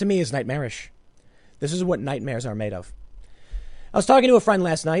 This to me is nightmarish. This is what nightmares are made of. I was talking to a friend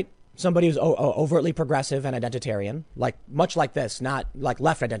last night, somebody who's overtly progressive and identitarian, like much like this, not like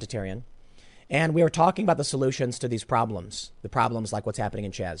left identitarian. And we were talking about the solutions to these problems, the problems like what's happening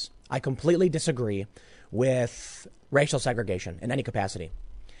in Chaz. I completely disagree with racial segregation in any capacity.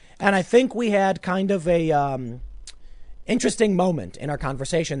 And I think we had kind of a interesting moment in our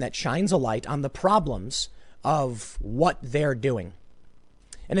conversation that shines a light on the problems of what they're doing.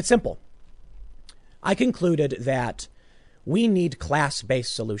 And it's simple. I concluded that we need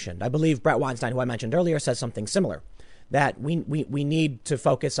class-based solution. I believe Brett Weinstein, who I mentioned earlier, says something similar, that we need to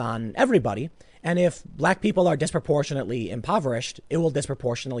focus on everybody. And if black people are disproportionately impoverished, it will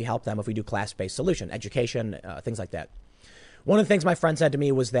disproportionately help them if we do class-based solution, education, things like that. One of the things my friend said to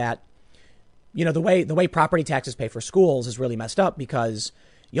me was that, you know, the way property taxes pay for schools is really messed up because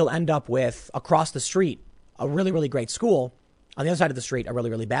you'll end up with across the street a really, really great school. On the other side of the street, a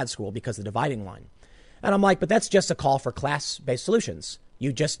really, really bad school because of the dividing line. And I'm like, but that's just a call for class-based solutions.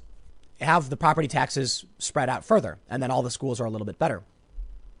 have the property taxes spread out further, and then all the schools are a little bit better.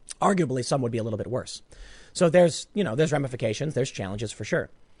 Arguably, some would be a little bit worse. So there's ramifications, there's challenges for sure.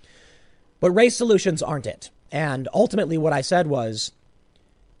 But race solutions aren't it. And ultimately what I said was,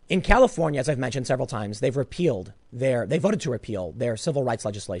 in California, as I've mentioned several times, they voted to repeal their civil rights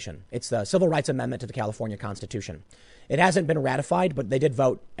legislation. It's the Civil Rights Amendment to the California Constitution. It hasn't been ratified, but they did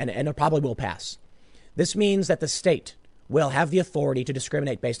vote, and it probably will pass. This means that the state will have the authority to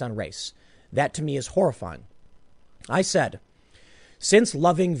discriminate based on race. That to me is horrifying. I said, since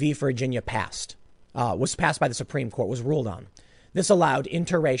Loving v. Virginia was passed by the Supreme Court, was ruled on, this allowed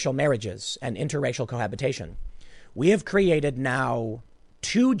interracial marriages and interracial cohabitation. We have created now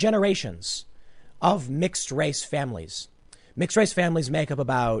 2 generations of mixed race families. Mixed race families make up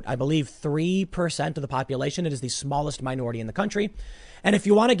about, I believe, 3% of the population. It is the smallest minority in the country. And if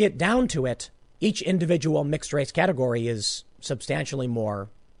you want to get down to it, each individual mixed race category is substantially more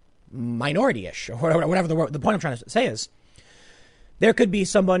minority-ish, or whatever the point I'm trying to say is. There could be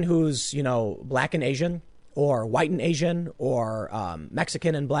someone who's, black and Asian, or white and Asian, or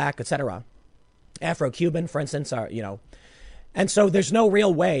Mexican and black, etc. Afro-Cuban, for instance, And so there's no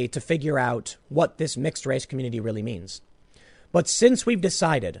real way to figure out what this mixed race community really means. But since we've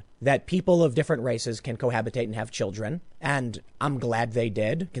decided that people of different races can cohabitate and have children, and I'm glad they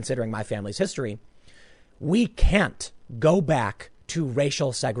did, considering my family's history, we can't go back to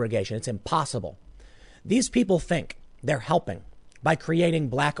racial segregation. It's impossible. These people think they're helping by creating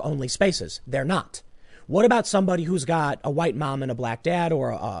black-only spaces. They're not. What about somebody who's got a white mom and a black dad,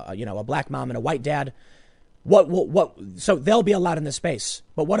 or a black mom and a white dad? So they'll be allowed in this space.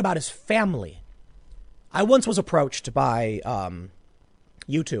 But what about his family? I once was approached by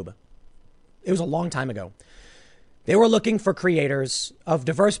YouTube. It was a long time ago. They were looking for creators of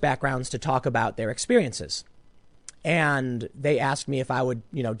diverse backgrounds to talk about their experiences. And they asked me if I would,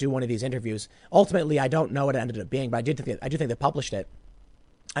 do one of these interviews. Ultimately, I don't know what it ended up being, but I do think they published it.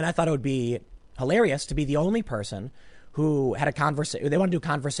 And I thought it would be hilarious to be the only person who had a conversation. They want to do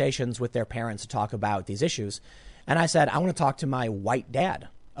conversations with their parents to talk about these issues. And I said, I want to talk to my white dad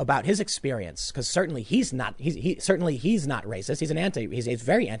about his experience, because certainly he's not racist. He's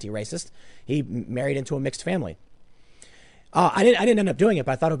very anti-racist. He married into a mixed family. I didn't end up doing it,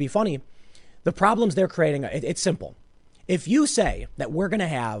 but I thought it would be funny. The problems they're creating, it's simple. If you say that we're going to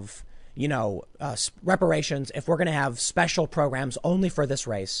have, reparations, if we're going to have special programs only for this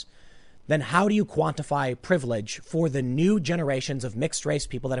race, then how do you quantify privilege for the new generations of mixed race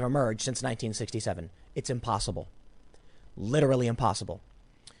people that have emerged since 1967? It's impossible. Literally impossible.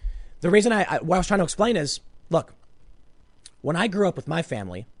 The reason what I was trying to explain is, look, when I grew up with my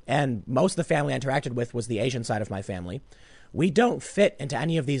family, and most of the family I interacted with was the Asian side of my family, we don't fit into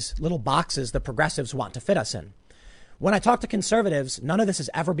any of these little boxes the progressives want to fit us in. When I talk to conservatives, none of this has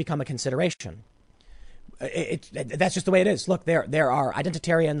ever become a consideration. That's just the way it is. Look, there are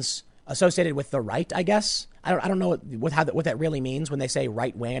identitarians associated with the right, I guess. I don't know what that really means when they say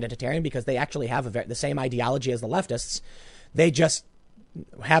right-wing identitarian, because they actually have the same ideology as the leftists. They just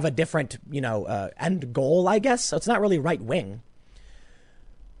have a different, end goal, I guess. So it's not really right-wing.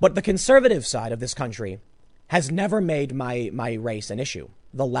 But the conservative side of this country has never made my race an issue.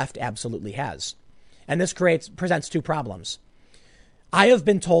 The left absolutely has. And this presents 2 problems. I have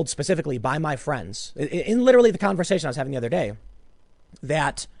been told specifically by my friends, in literally the conversation I was having the other day,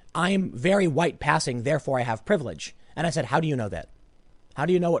 that I'm very white passing, therefore I have privilege. And I said, how do you know that? How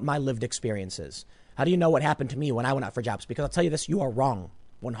do you know what my lived experience is? How do you know what happened to me when I went out for jobs? Because I'll tell you this, you are wrong,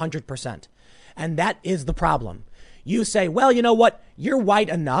 100%. And that is the problem. You say, well, you know what? You're white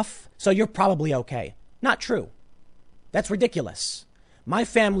enough, so you're probably okay. Not true. That's ridiculous. My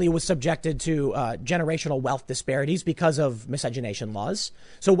family was subjected to generational wealth disparities because of miscegenation laws.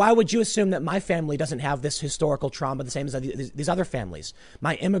 So why would you assume that my family doesn't have this historical trauma the same as these other families?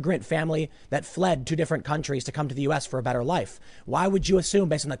 My immigrant family that fled to different countries to come to the U.S. for a better life. Why would you assume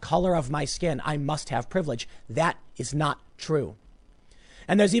based on the color of my skin I must have privilege? That is not true.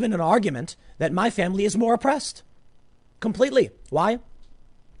 And there's even an argument that my family is more oppressed. Completely. Why?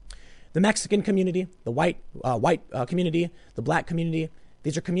 The Mexican community, the white community, the black community,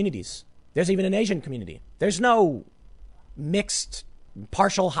 these are communities. There's even an Asian community. There's no mixed,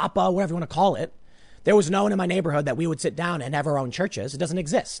 partial Hapa, whatever you want to call it. There was no one in my neighborhood that we would sit down and have our own churches. It doesn't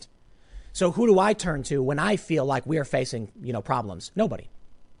exist. So who do I turn to when I feel like we are facing, problems? Nobody.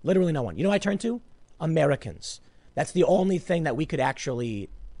 Literally no one. You know who I turn to? Americans. That's the only thing that we could actually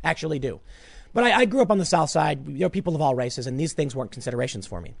do. But I grew up on the South Side. There are people of all races, and these things weren't considerations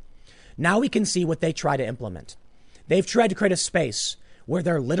for me. Now we can see what they try to implement. They've tried to create a space where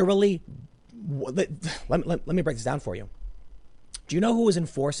they're literally, let me break this down for you. Do you know who was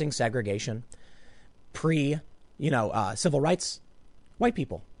enforcing segregation civil rights? White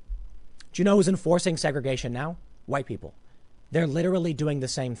people. Do you know who's enforcing segregation now? White people. They're literally doing the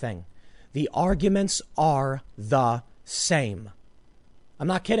same thing. The arguments are the same. I'm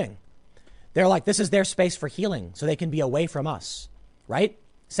not kidding. They're like, this is their space for healing, so they can be away from us, right?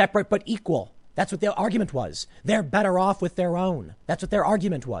 Separate but equal. That's what their argument was. They're better off with their own. That's what their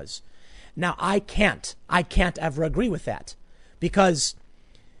argument was. Now, I can't ever agree with that, because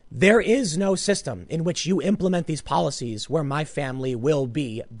there is no system in which you implement these policies where my family will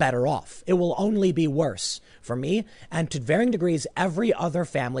be better off. It will only be worse for me and, to varying degrees, every other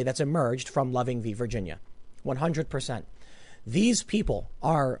family that's emerged from Loving v. Virginia. 100%. These people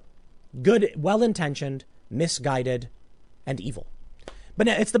are good, well-intentioned, misguided, and evil. But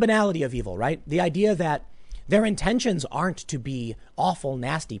it's the banality of evil, right? The idea that their intentions aren't to be awful,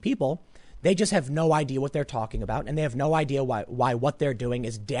 nasty people. They just have no idea what they're talking about, and they have no idea why what they're doing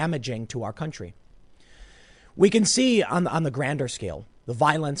is damaging to our country. We can see on the grander scale the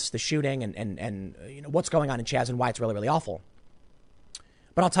violence, the shooting, and what's going on in Chaz and why it's really, really awful.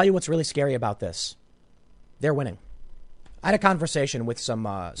 But I'll tell you what's really scary about this. They're winning. I had a conversation with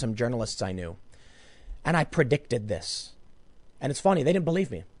some journalists I knew, and I predicted this. And it's funny, they didn't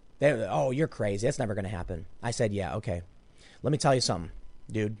believe me. Oh, you're crazy. That's never going to happen. I said, yeah, okay. Let me tell you something,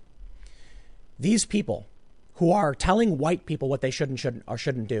 dude. These people who are telling white people what they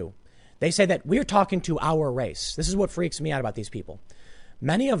shouldn't do, they say that we're talking to our race. This is what freaks me out about these people.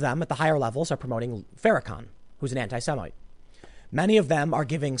 Many of them at the higher levels are promoting Farrakhan, who's an anti-Semite. Many of them are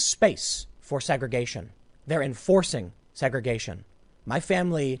giving space for segregation. They're enforcing segregation. My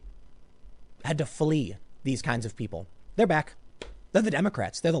family had to flee these kinds of people. They're back. They're the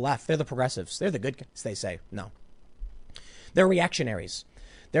Democrats. They're the left. They're the progressives. They're the good guys, they say. No. They're reactionaries.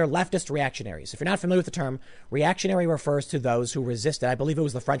 They're leftist reactionaries. If you're not familiar with the term, reactionary refers to those who resisted, I believe it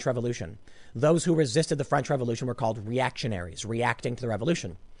was the French Revolution. Those who resisted the French Revolution were called reactionaries, reacting to the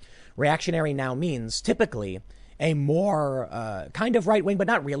revolution. Reactionary now means typically a more kind of right wing, but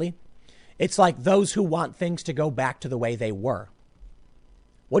not really. It's like those who want things to go back to the way they were.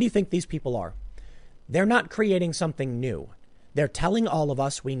 What do you think these people are? They're not creating something new. They're telling all of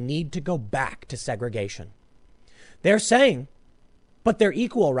us we need to go back to segregation. They're saying, but they're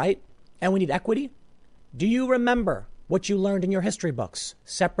equal, right? And we need equity. Do you remember what you learned in your history books?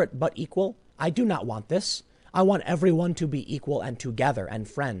 Separate but equal? I do not want this. I want everyone to be equal and together and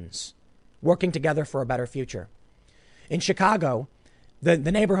friends, working together for a better future. In Chicago, the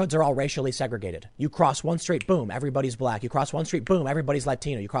neighborhoods are all racially segregated. You cross one street, boom, everybody's black. You cross one street, boom, everybody's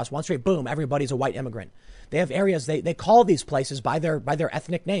Latino. You cross one street, boom, everybody's a white immigrant. They have areas, they call these places by their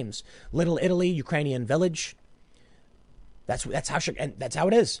ethnic names. Little Italy, Ukrainian Village. That's how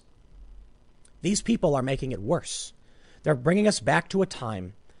it is. These people are making it worse. They're bringing us back to a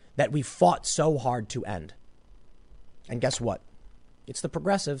time that we fought so hard to end. And guess what? It's the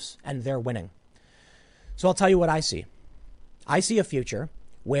progressives, and they're winning. So I'll tell you what I see. I see a future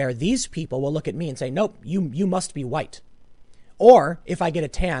where these people will look at me and say, nope, you must be white. Or if I get a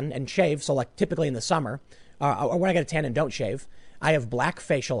tan and shave, so like typically in the summer, or when I get a tan and don't shave, I have black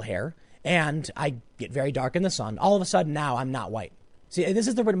facial hair and I get very dark in the sun. All of a sudden now I'm not white. See, this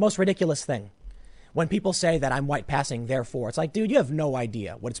is the most ridiculous thing. When people say that I'm white passing, therefore, it's like, dude, you have no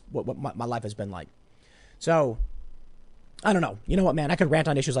idea what my life has been like. So, I don't know. You know what, man? I could rant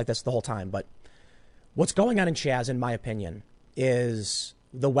on issues like this the whole time, but what's going on in Chaz, in my opinion, is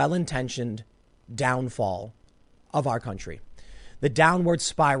the well-intentioned downfall of our country. The downward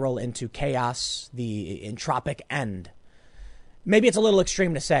spiral into chaos, the entropic end. Maybe it's a little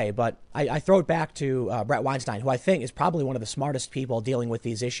extreme to say, but I throw it back to Brett Weinstein, who I think is probably one of the smartest people dealing with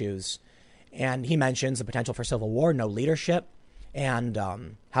these issues. And he mentions the potential for civil war, no leadership, and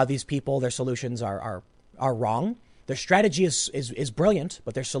how these people, their solutions are wrong. Their strategy is brilliant,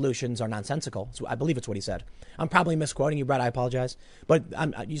 but their solutions are nonsensical. So I believe it's what he said. I'm probably misquoting you, Brett. I apologize. But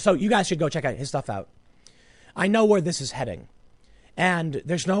so you guys should go check out his stuff out. I know where this is heading, and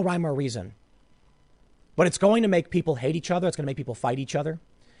there's no rhyme or reason. But it's going to make people hate each other. It's going to make people fight each other.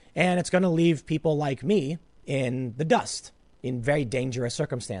 And it's going to leave people like me in the dust in very dangerous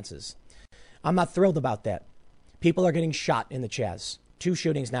circumstances. I'm not thrilled about that. People are getting shot in the Chaz. 2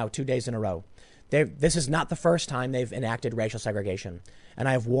 shootings now, 2 days in a row. This is not the first time they've enacted racial segregation. And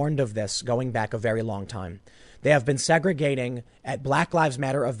I have warned of this going back a very long time. They have been segregating at Black Lives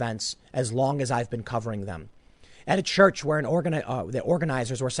Matter events as long as I've been covering them. At a church where the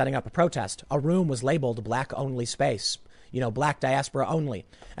organizers were setting up a protest, a room was labeled black only space, black diaspora only.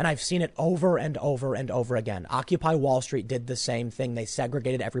 And I've seen it over and over and over again. Occupy Wall Street did the same thing. They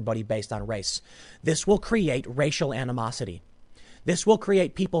segregated everybody based on race. This will create racial animosity. This will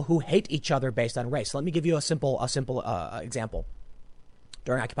create people who hate each other based on race. Let me give you a simple example.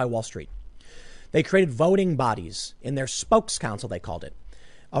 During Occupy Wall Street, they created voting bodies in their spokes council, they called it.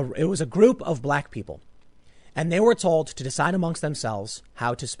 It was a group of black people, and they were told to decide amongst themselves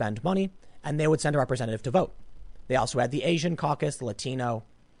how to spend money, and they would send a representative to vote. They also had the Asian caucus, the Latino.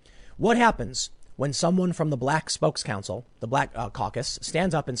 What happens when someone from the Black Spokes Council, the Black Caucus,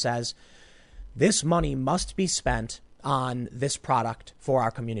 stands up and says, this money must be spent on this product for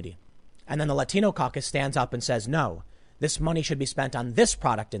our community? And then the Latino caucus stands up and says, no, this money should be spent on this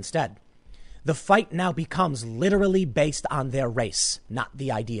product instead. The fight now becomes literally based on their race, not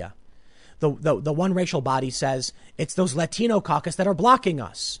the idea. The one racial body says it's those Latino caucus that are blocking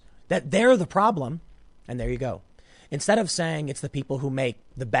us, that they're the problem. And there you go. Instead of saying it's the people who make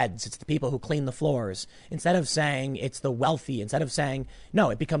the beds, it's the people who clean the floors, instead of saying it's the wealthy, instead of saying,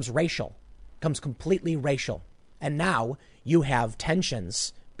 no, it becomes racial, it becomes completely racial. And now you have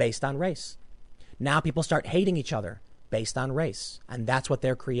tensions based on race. Now people start hating each other based on race. And that's what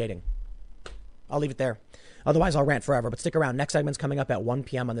they're creating. I'll leave it there. Otherwise, I'll rant forever. But stick around. Next segment's coming up at 1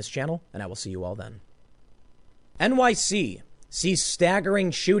 p.m. on this channel, and I will see you all then. NYC sees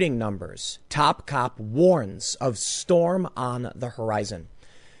staggering shooting numbers. Top cop warns of storm on the horizon.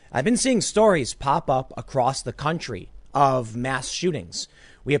 I've been seeing stories pop up across the country of mass shootings.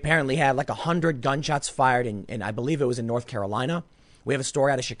 We apparently had like 100 gunshots fired in I believe it was in North Carolina. We have a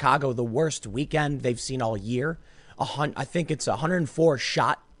story out of Chicago, the worst weekend they've seen all year. I think it's 104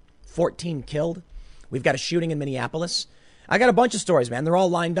 shot, 14 killed. We've got a shooting in Minneapolis. I got a bunch of stories, man. They're all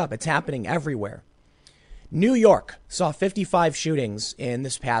lined up. It's happening everywhere. New York saw 55 shootings in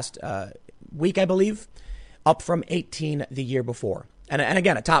this past week, I believe, up from 18 the year before. And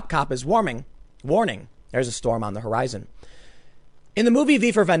again, a top cop is warning, there's a storm on the horizon. In the movie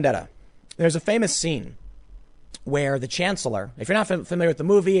V for Vendetta, there's a famous scene where the chancellor, if you're not familiar with the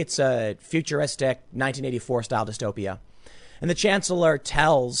movie, it's a futuristic 1984 style dystopia. And the chancellor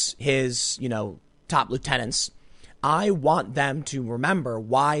tells his, top lieutenants, I want them to remember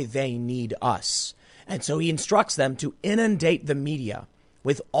why they need us. And so he instructs them to inundate the media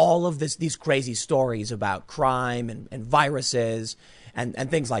with all of these crazy stories about crime and viruses and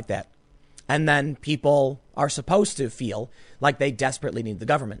things like that. And then people are supposed to feel like they desperately need the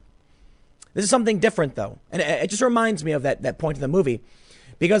government. This is something different, though. And it just reminds me of that point in the movie,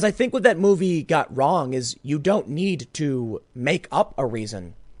 because I think what that movie got wrong is you don't need to make up a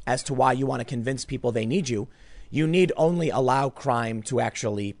reason as to why you want to convince people they need you. You need only allow crime to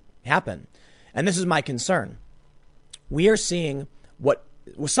actually happen. And this is my concern. We are seeing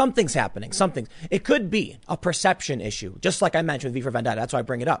something's happening. It could be a perception issue, just like I mentioned with V for Vendetta. That's why I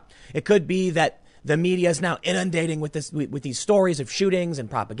bring it up. It could be that the media is now inundating with these stories of shootings and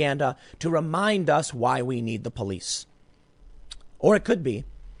propaganda to remind us why we need the police. Or it could be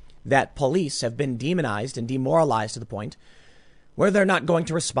that police have been demonized and demoralized to the point where they're not going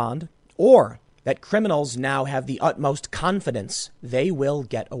to respond, or that criminals now have the utmost confidence they will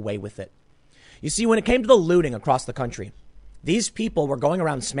get away with it. You see, when it came to the looting across the country, these people were going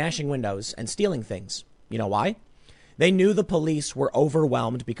around smashing windows and stealing things. You know why? They knew the police were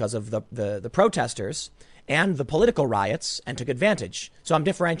overwhelmed because of the protesters and the political riots and took advantage. So I'm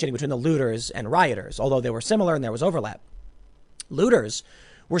differentiating between the looters and rioters, although they were similar and there was overlap. Looters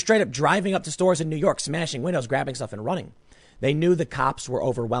were straight up driving up to stores in New York, smashing windows, grabbing stuff and running. They knew the cops were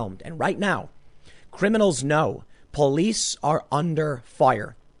overwhelmed. And right now, criminals know police are under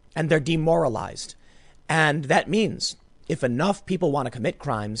fire and they're demoralized. And that means if enough people want to commit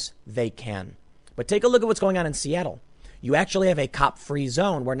crimes, they can. But take a look at what's going on in Seattle. You actually have a cop-free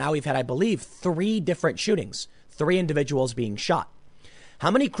zone where now we've had, I believe, 3 different shootings, 3 individuals being shot.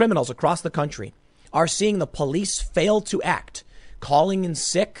 How many criminals across the country are seeing the police fail to act, calling in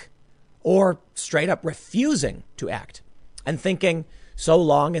sick, or straight up refusing to act, and thinking so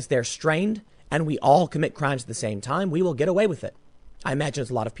long as they're strained and we all commit crimes at the same time, we will get away with it? I imagine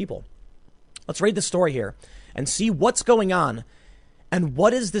it's a lot of people. Let's read the story here and see what's going on. And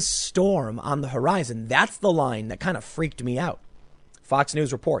what is this storm on the horizon? That's the line that kind of freaked me out. Fox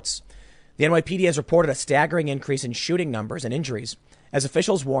News reports the NYPD has reported a staggering increase in shooting numbers and injuries as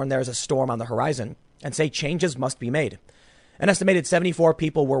officials warn there is a storm on the horizon and say changes must be made. An estimated 74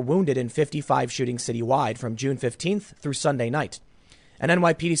 people were wounded in 55 shootings citywide from June 15th through Sunday night. An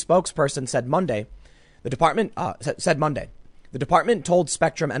NYPD spokesperson said Monday. The department told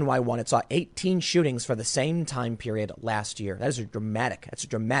Spectrum NY1 it saw 18 shootings for the same time period last year. That's a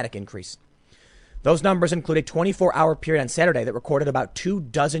dramatic increase. Those numbers include a 24-hour period on Saturday that recorded about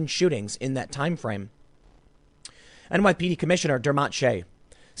 24 shootings in that time frame. NYPD Commissioner Dermot Shea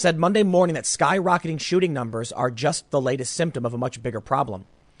said Monday morning that skyrocketing shooting numbers are just the latest symptom of a much bigger problem.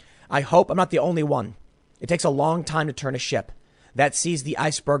 I hope I'm not the only one. It takes a long time to turn a ship that sees the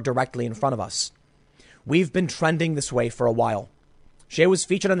iceberg directly in front of us. We've been trending this way for a while. Shea was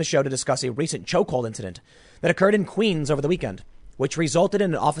featured on the show to discuss a recent chokehold incident that occurred in Queens over the weekend, which resulted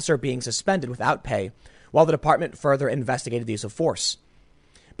in an officer being suspended without pay while the department further investigated the use of force.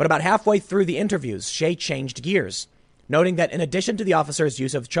 But about halfway through the interviews, Shea changed gears, noting that in addition to the officer's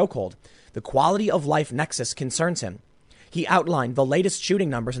use of chokehold, the quality of life nexus concerns him. He outlined the latest shooting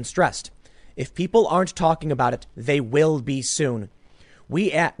numbers and stressed, if people aren't talking about it, they will be soon. We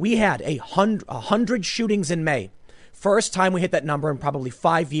had 100 shootings in May. First time we hit that number in probably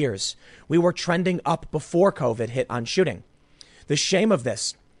 5 years. We were trending up before COVID hit on shooting. The shame of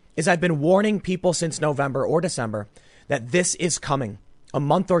this is I've been warning people since November or December that this is coming. A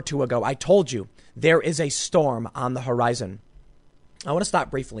month or two ago, I told you there is a storm on the horizon. I want to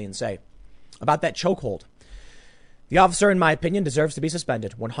stop briefly and say about that chokehold. The officer, in my opinion, deserves to be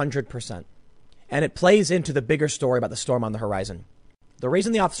suspended 100%. And it plays into the bigger story about the storm on the horizon. The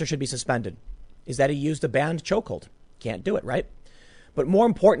reason the officer should be suspended is that he used a banned chokehold. Can't do it, right? But more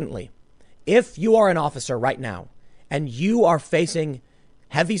importantly, if you are an officer right now and you are facing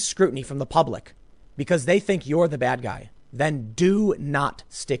heavy scrutiny from the public because they think you're the bad guy, then do not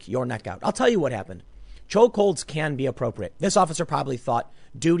stick your neck out. I'll tell you what happened. Chokeholds can be appropriate. This officer probably thought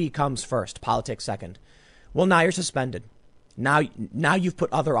duty comes first, politics second. Well, now you're suspended. Now you've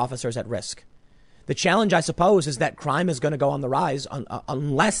put other officers at risk. The challenge, I suppose, is that crime is going to go on the rise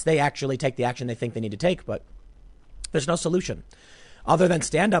unless they actually take the action they think they need to take. But there's no solution other than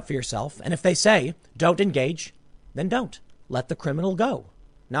stand up for yourself. And if they say don't engage, then don't. Let the criminal go.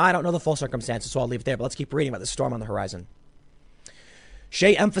 Now, I don't know the full circumstances, so I'll leave it there. But let's keep reading about the storm on the horizon.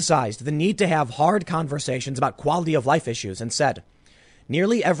 Shea emphasized the need to have hard conversations about quality of life issues and said,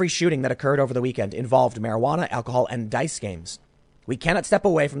 nearly every shooting that occurred over the weekend involved marijuana, alcohol, and dice games. We cannot step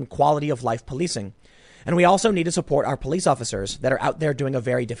away from quality of life policing. And we also need to support our police officers that are out there doing a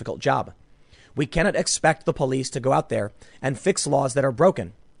very difficult job. We cannot expect the police to go out there and fix laws that are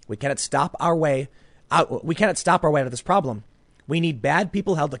broken. We cannot stop our way out of this problem. We need bad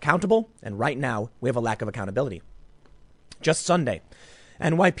people held accountable. And right now we have a lack of accountability. Just Sunday,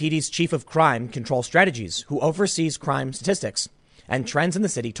 NYPD's chief of crime control strategies, who oversees crime statistics and trends in the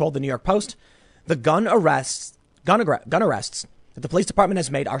city, told the New York Post the gun arrests that the police department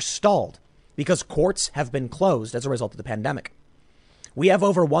has made are stalled because courts have been closed as a result of the pandemic. We have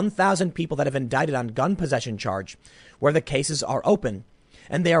over 1,000 people that have indicted on gun possession charge where the cases are open,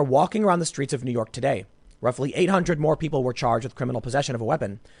 and they are walking around the streets of New York today. Roughly 800 more people were charged with criminal possession of a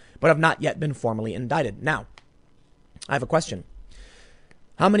weapon, but have not yet been formally indicted. Now, I have a question.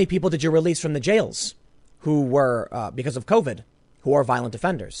 How many people did you release from the jails who were, because of COVID, who are violent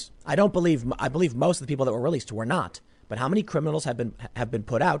offenders? I believe most of the people that were released were not. But how many criminals have been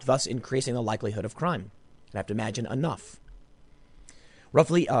put out, thus increasing the likelihood of crime? I have to imagine enough.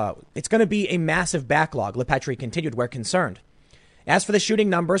 Roughly, it's going to be a massive backlog, LePetri continued, we're concerned. As for the shooting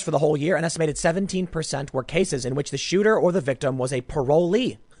numbers for the whole year, an estimated 17% were cases in which the shooter or the victim was a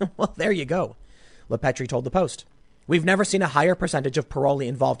parolee. Well, there you go, LePetri told the Post. We've never seen a higher percentage of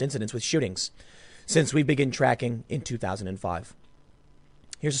parolee-involved incidents with shootings since we began tracking in 2005.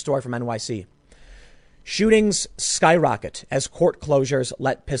 Here's a story from NYC. Shootings skyrocket as court closures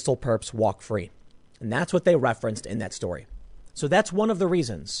let pistol perps walk free. And that's what they referenced in that story. So that's one of the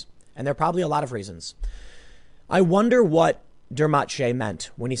reasons. And there are probably a lot of reasons. I wonder what Dermot Shea meant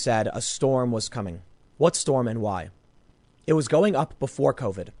when he said a storm was coming. What storm and why? It was going up before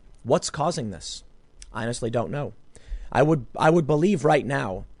COVID. What's causing this? I honestly don't know. I would believe right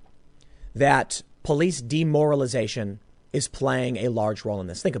now that police demoralization is playing a large role in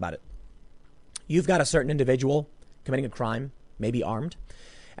this. Think about it. You've got a certain individual committing a crime, maybe armed,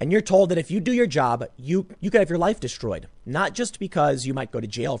 and you're told that if you do your job, you could have your life destroyed. Not just because you might go to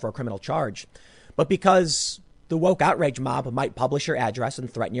jail for a criminal charge, but because the woke outrage mob might publish your address and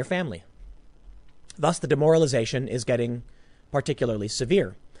threaten your family. Thus, the demoralization is getting particularly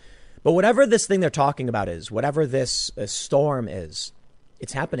severe. But whatever this thing they're talking about is, whatever this storm is,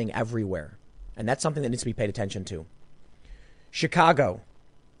 it's happening everywhere. And that's something that needs to be paid attention to. Chicago.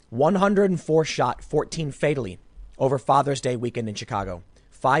 104 shot, 14 fatally over Father's Day weekend in Chicago.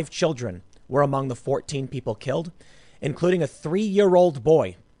 5 children were among the 14 people killed, including a 3-year-old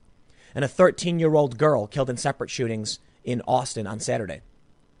boy and a 13-year-old girl killed in separate shootings in Austin on Saturday.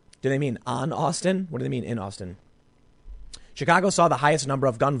 Do they mean on Austin? What do they mean in Austin? Chicago saw the highest number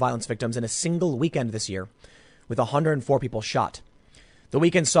of gun violence victims in a single weekend this year, with 104 people shot. The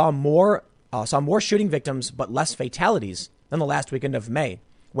weekend saw more shooting victims but less fatalities than the last weekend of May,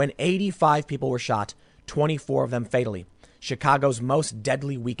 when 85 people were shot, 24 of them fatally. Chicago's most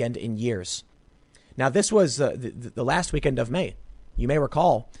deadly weekend in years. Now, this was the last weekend of May. You may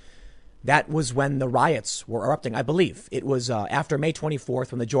recall that was when the riots were erupting. I believe it was after May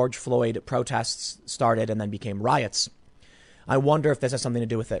 24th when the George Floyd protests started and then became riots. I wonder if this has something to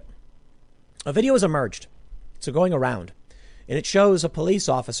do with it. A video has emerged. It's going around. And it shows a police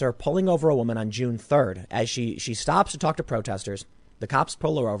officer pulling over a woman on June 3rd as she stops to talk to protesters. The cops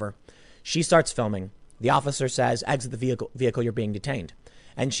pull her over. She starts filming. The officer says, exit the vehicle, you're being detained.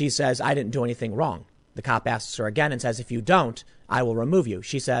 And she says, I didn't do anything wrong. The cop asks her again and says, if you don't, I will remove you.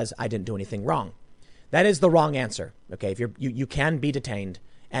 She says, I didn't do anything wrong. That is the wrong answer. Okay, if you can be detained.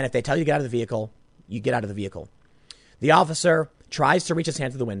 And if they tell you to get out of the vehicle, you get out of the vehicle. The officer tries to reach his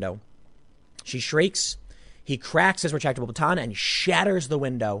hand through the window. She shrieks. He cracks his retractable baton and shatters the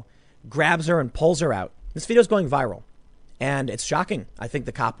window, grabs her and pulls her out. This video is going viral. And it's shocking. I think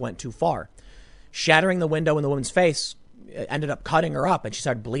the cop went too far. Shattering the window in the woman's face ended up cutting her up and she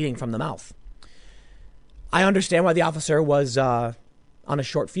started bleeding from the mouth. I understand why the officer was on a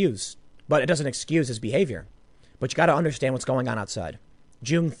short fuse, but it doesn't excuse his behavior. But you got to understand what's going on outside.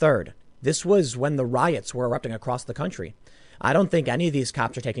 June 3rd. This was when the riots were erupting across the country. I don't think any of these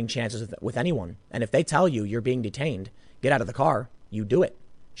cops are taking chances with anyone. And if they tell you you're being detained, get out of the car, you do it.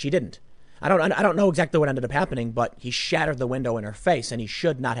 She didn't. I don't know exactly what ended up happening, but he shattered the window in her face and he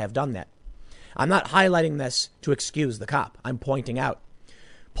should not have done that. I'm not highlighting this to excuse the cop. I'm pointing out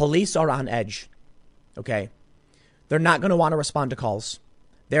police are on edge. Okay. They're not going to want to respond to calls.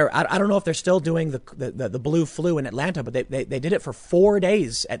 I don't know if they're still doing the blue flu in Atlanta, but they did it for 4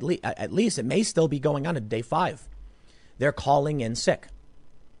 days at least. It may still be going on at day 5. They're calling in sick.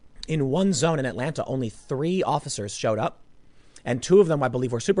 In one zone in Atlanta, only 3 officers showed up, and 2 of them, I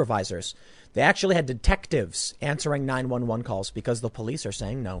believe, were supervisors. They actually had detectives answering 911 calls because the police are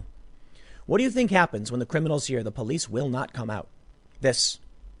saying no. What do you think happens when the criminals hear the police will not come out?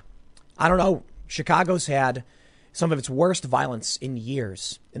 I don't know. Chicago's had some of its worst violence in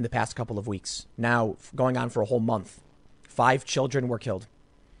years in the past couple of weeks. Now going on for a whole month. 5 children were killed.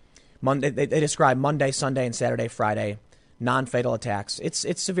 Monday, they describe Monday, Sunday, and Saturday, Friday, non-fatal attacks.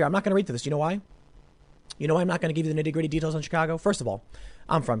 It's severe. I'm not going to read through this. You know why? You know why I'm not going to give you the nitty-gritty details on Chicago? First of all,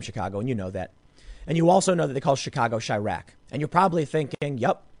 I'm from Chicago, and you know that. And you also know that they call Chicago Chirac. And you're probably thinking,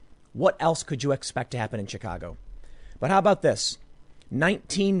 yep, what else could you expect to happen in Chicago? But how about this?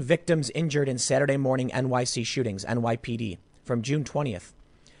 19 victims injured in Saturday morning NYC shootings, NYPD, from June 20th.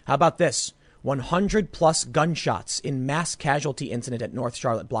 How about this? 100 plus gunshots in mass casualty incident at North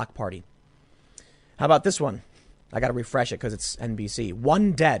Charlotte block party. How about this one? I got to refresh it because it's NBC.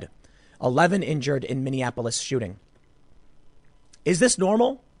 1 dead, 11 injured in Minneapolis shooting. Is this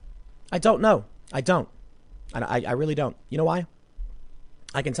normal? I don't know. I don't. I really don't. You know why?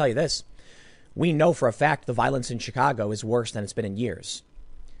 I can tell you this. We know for a fact the violence in Chicago is worse than it's been in years.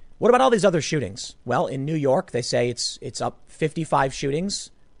 What about all these other shootings? Well, in New York, they say it's up 55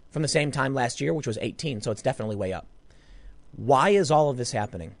 shootings from the same time last year, which was 18. So it's definitely way up. Why is all of this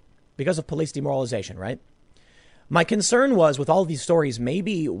happening? Because of police demoralization, right? My concern was with all of these stories,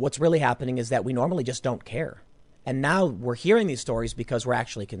 maybe what's really happening is that we normally just don't care. And now we're hearing these stories because we're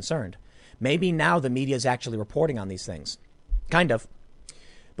actually concerned. Maybe now the media is actually reporting on these things. Kind of.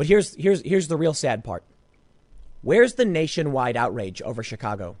 But here's the real sad part. Where's the nationwide outrage over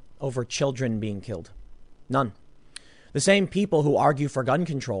Chicago, over children being killed? None. The same people who argue for gun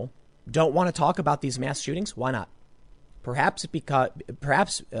control don't want to talk about these mass shootings. Why not? Perhaps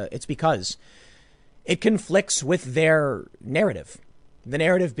it's because it conflicts with their narrative. The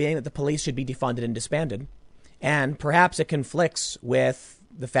narrative being that the police should be defunded and disbanded. And perhaps it conflicts with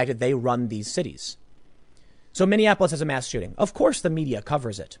the fact that they run these cities. So Minneapolis has a mass shooting. Of course, the media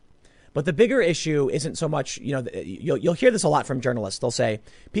covers it. But the bigger issue isn't so much, you'll hear this a lot from journalists. They'll say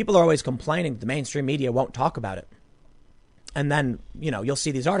people are always complaining that the mainstream media won't talk about it. And then, you'll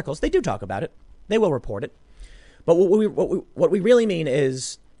see these articles. They do talk about it. They will report it. But what we really mean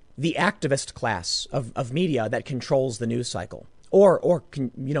is the activist class of media that controls the news cycle or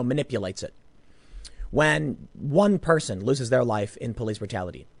manipulates it. When one person loses their life in police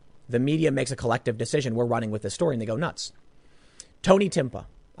brutality, the media makes a collective decision. We're running with this story and they go nuts. Tony Timpa,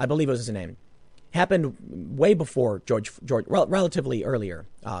 I believe it was his name, happened way before George, relatively earlier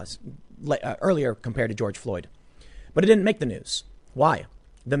compared to George Floyd. But it didn't make the news. Why?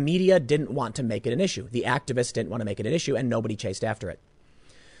 The media didn't want to make it an issue. The activists didn't want to make it an issue and nobody chased after it.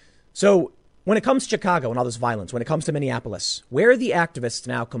 So when it comes to Chicago and all this violence, when it comes to Minneapolis, where are the activists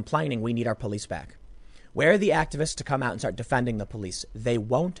now complaining we need our police back? Where are the activists to come out and start defending the police? They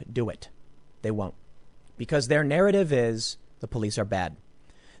won't do it. They won't. Because their narrative is the police are bad.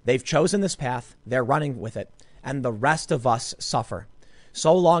 They've chosen this path. They're running with it. And the rest of us suffer.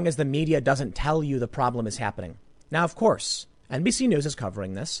 So long as the media doesn't tell you the problem is happening. Now, of course, NBC News is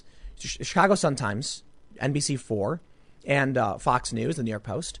covering this. Chicago Sun-Times, NBC4, and Fox News, the New York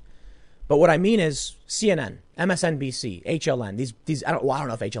Post. But what I mean is CNN, MSNBC, HLN. These I don't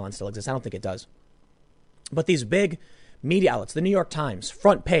know if HLN still exists. I don't think it does. But these big media outlets, the New York Times,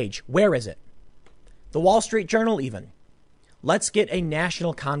 front page, where is it? The Wall Street Journal even. Let's get a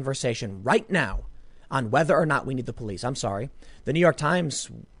national conversation right now on whether or not we need the police. I'm sorry. The New York Times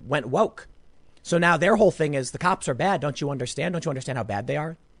went woke. So now their whole thing is the cops are bad. Don't you understand? Don't you understand how bad they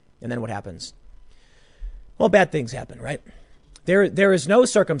are? And then what happens? Well, bad things happen, right? There is no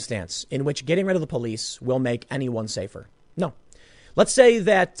circumstance in which getting rid of the police will make anyone safer. No. Let's say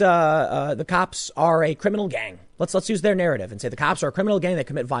that the cops are a criminal gang. Let's use their narrative and say the cops are a criminal gang. They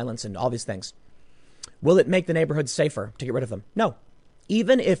commit violence and all these things. Will it make the neighborhood safer to get rid of them? No.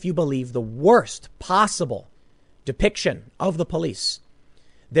 Even if you believe the worst possible depiction of the police,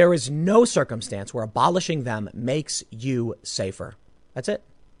 there is no circumstance where abolishing them makes you safer. That's it.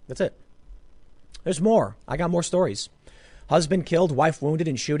 That's it. There's more. I got more stories. Husband killed, wife wounded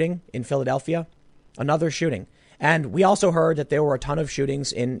in shooting in Philadelphia. Another shooting. And we also heard that there were a ton of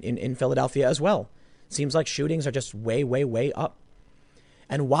shootings in Philadelphia as well. Seems like shootings are just way, way, way up.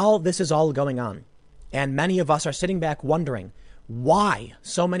 And while this is all going on, and many of us are sitting back wondering why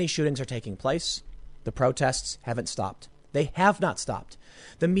so many shootings are taking place, the protests haven't stopped. They have not stopped.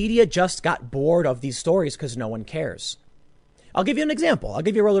 The media just got bored of these stories because no one cares. I'll give you an example. I'll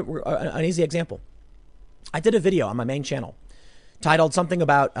give you an easy example. I did a video on my main channel titled something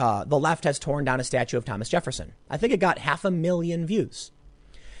about the left has torn down a statue of Thomas Jefferson. I think it got 500,000 views.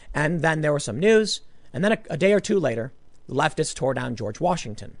 And then there was some news. And then a day or two later, the leftists tore down George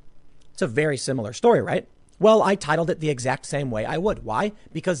Washington. It's a very similar story, right? Well, I titled it the exact same way I would. Why?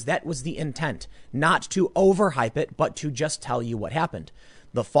 Because that was the intent, not to overhype it, but to just tell you what happened.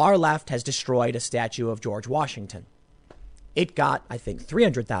 The far left has destroyed a statue of George Washington. It got, I think,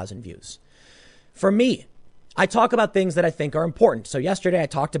 300,000 views. For me, I talk about things that I think are important. So yesterday I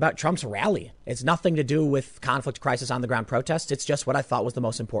talked about Trump's rally. It's nothing to do with conflict, crisis, on the ground protests. It's just what I thought was the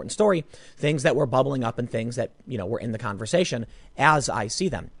most important story, things that were bubbling up and things that, were in the conversation as I see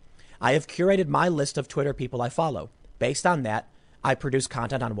them. I have curated my list of Twitter people I follow. Based on that, I produce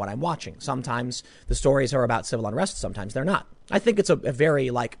content on what I'm watching. Sometimes the stories are about civil unrest. Sometimes they're not. I think it's a very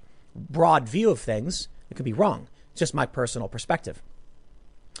broad view of things. It could be wrong. It's just my personal perspective.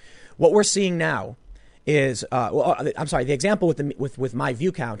 What we're seeing now is, the example with my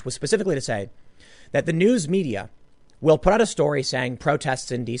view count was specifically to say that the news media will put out a story saying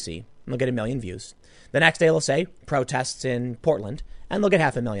protests in DC, and they'll get 1 million views. The next day they'll say protests in Portland, and they'll get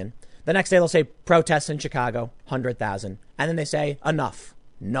 500,000. The next day they'll say protests in Chicago, 100,000. And then they say, enough.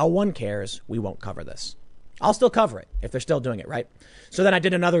 No one cares. We won't cover this. I'll still cover it if they're still doing it, right? So then I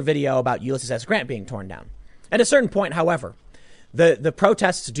did another video about Ulysses S. Grant being torn down. At a certain point, however, the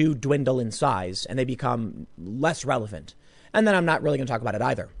protests do dwindle in size and they become less relevant. And then I'm not really going to talk about it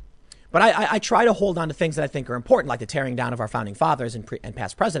either. But I try to hold on to things that I think are important, like the tearing down of our founding fathers and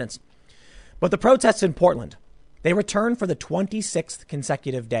past presidents. But the protests in Portland, they return for the 26th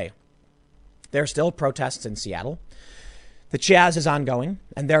consecutive day. There are still protests in Seattle. The Chaz is ongoing,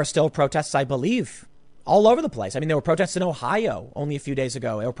 and there are still protests, I believe, all over the place. I mean, there were protests in Ohio only a few days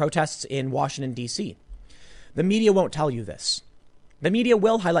ago. There were protests in Washington, D.C. The media won't tell you this. The media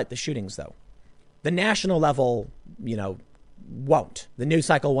will highlight the shootings, though. The national level, won't. The news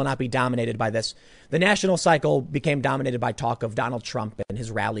cycle will not be dominated by this. The national cycle became dominated by talk of Donald Trump and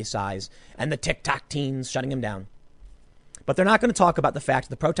his rally size and the TikTok teens shutting him down. But they're not going to talk about the fact that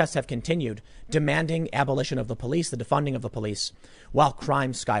the protests have continued, demanding abolition of the police, the defunding of the police, while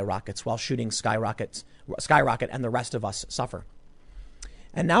crime skyrockets, while shootings skyrocket, and the rest of us suffer.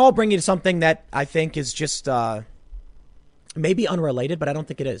 And now I'll bring you to something that I think is just maybe unrelated, but I don't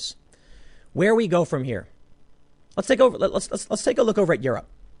think it is. Where we go from here. Let's take a look over at Europe.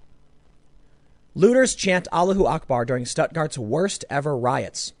 Looters chant Allahu Akbar during Stuttgart's worst ever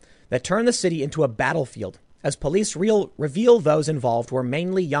riots that turned the city into a battlefield, as police reveal those involved were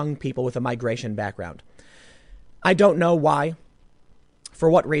mainly young people with a migration background. I don't know why, for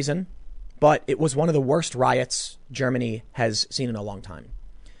what reason, but it was one of the worst riots Germany has seen in a long time.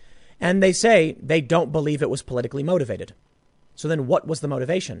 And they say they don't believe it was politically motivated. So then what was the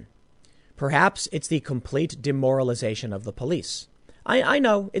motivation? Perhaps it's the complete demoralization of the police. I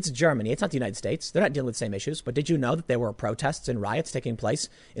know it's Germany. It's not the United States. They're not dealing with the same issues. But did you know that there were protests and riots taking place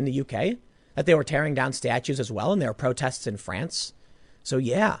in the UK? That they were tearing down statues as well, and there were protests in France. So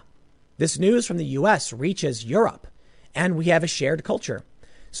yeah, this news from the US reaches Europe, and we have a shared culture.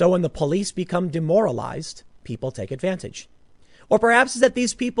 So when the police become demoralized, people take advantage. Or perhaps it's that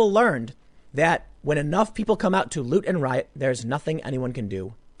these people learned that when enough people come out to loot and riot, there's nothing anyone can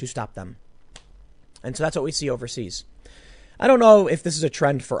do to stop them. And so that's what we see overseas. I don't know if this is a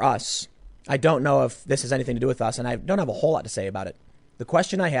trend for us. I don't know if this has anything to do with us, and I don't have a whole lot to say about it. The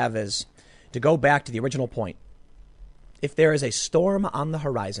question I have is, to go back to the original point, if there is a storm on the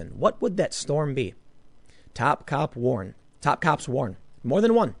horizon, what would that storm be? Top cops warn. More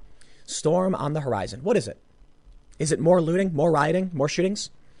than one. Storm on the horizon. What is it? Is it more looting, more rioting, more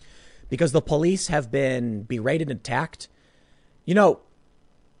shootings? Because the police have been berated and attacked. You know,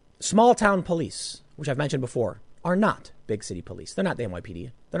 small town police, which I've mentioned before, are not big city police. They're not the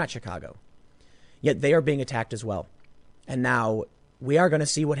NYPD. They're not Chicago. Yet they are being attacked as well. And now we are going to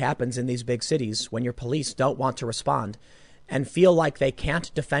see what happens in these big cities when your police don't want to respond and feel like they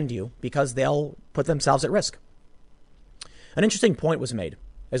can't defend you because they'll put themselves at risk. An interesting point was made.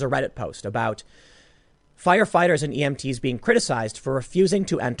 There's a Reddit post about firefighters and EMTs being criticized for refusing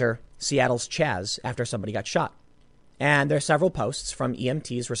to enter Seattle's Chaz after somebody got shot. And there are several posts from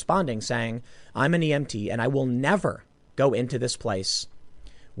EMTs responding saying, I'm an EMT and I will never go into this place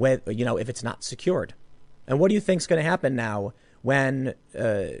with, if it's not secured. And what do you think is going to happen now when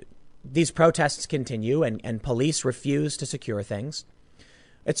these protests continue and police refuse to secure things?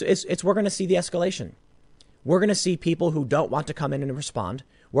 We're going to see the escalation. We're going to see people who don't want to come in and respond.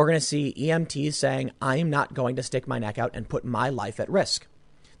 We're going to see EMTs saying, I'm not going to stick my neck out and put my life at risk.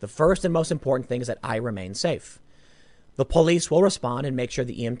 The first and most important thing is that I remain safe. The police will respond and make sure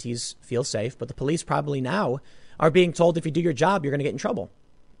the EMTs feel safe, but the police probably now are being told if you do your job, you're going to get in trouble.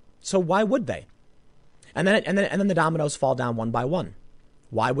 So why would they? And then the dominoes fall down one by one.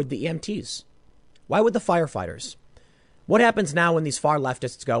 Why would the EMTs? Why would the firefighters? What happens now when these far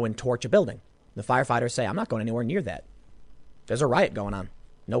leftists go and torch a building? The firefighters say, I'm not going anywhere near that. There's a riot going on.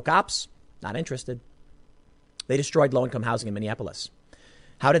 No cops, not interested. They destroyed low-income housing in Minneapolis.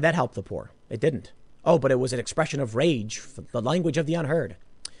 How did that help the poor? It didn't. Oh, but it was an expression of rage, the language of the unheard.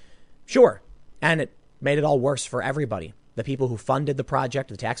 Sure. And it made it all worse for everybody. The people who funded the project,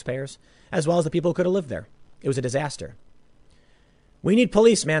 the taxpayers, as well as the people who could have lived there. It was a disaster. We need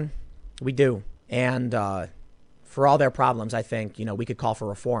police, man. We do. And for all their problems, I think, we could call for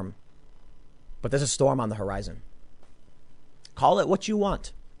reform. But there's a storm on the horizon. Call it what you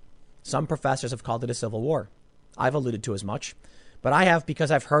want. Some professors have called it a civil war. I've alluded to as much. But I have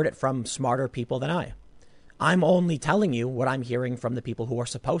because I've heard it from smarter people than I. I'm only telling you what I'm hearing from the people who are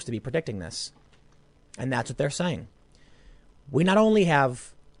supposed to be predicting this. And that's what they're saying. We not only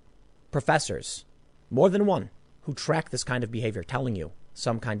have professors, more than one, who track this kind of behavior, telling you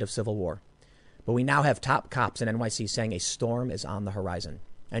some kind of civil war. But we now have top cops in NYC saying a storm is on the horizon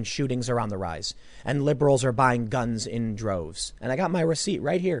and shootings are on the rise and liberals are buying guns in droves. And I got my receipt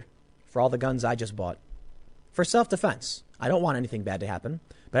right here for all the guns I just bought for self-defense. I don't want anything bad to happen,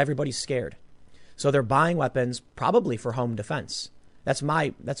 but everybody's scared. So they're buying weapons probably for home defense. I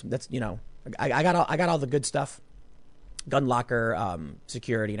got all the good stuff, gun locker,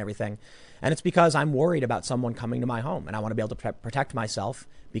 security and everything. And it's because I'm worried about someone coming to my home and I want to be able to protect myself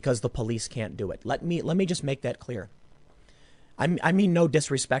because the police can't do it. Let me just make that clear. I mean no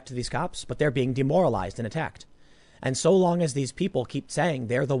disrespect to these cops, but they're being demoralized and attacked. And so long as these people keep saying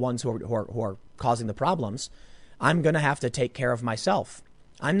they're the ones who are causing the problems, I'm going to have to take care of myself.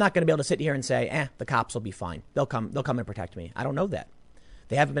 I'm not going to be able to sit here and say, the cops will be fine. They'll come and protect me. I don't know that.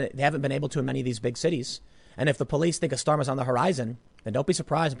 They haven't been able to in many of these big cities. And if the police think a storm is on the horizon, then don't be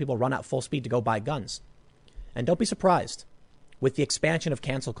surprised when people run out full speed to go buy guns. And don't be surprised with the expansion of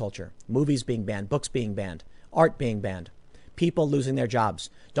cancel culture, movies being banned, books being banned, art being banned, people losing their jobs.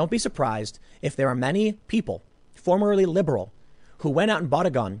 Don't be surprised if there are many people, formerly liberal, who went out and bought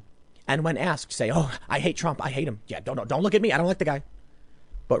a gun and when asked, say, oh, I hate Trump. I hate him. Yeah, don't look at me. I don't like the guy.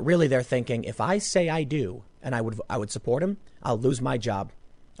 But really they're thinking, if I say I do and I would support him, I'll lose my job.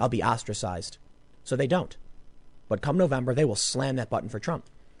 I'll be ostracized. So they don't. But come November, they will slam that button for Trump.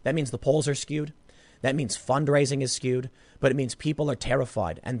 That means the polls are skewed. That means fundraising is skewed. But it means people are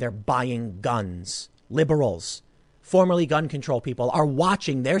terrified and they're buying guns. Liberals, formerly gun control people, are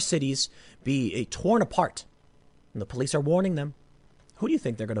watching their cities be torn apart. And the police are warning them. Who do you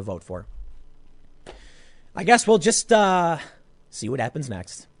think they're going to vote for? I guess we'll just see what happens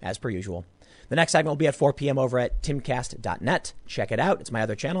next, as per usual. The next segment will be at 4 p.m. over at timcast.net. Check it out. It's my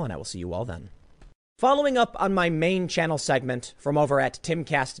other channel, and I will see you all then. Following up on my main channel segment from over at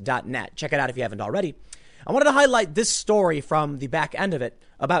timcast.net. Check it out if you haven't already. I wanted to highlight this story from the back end of it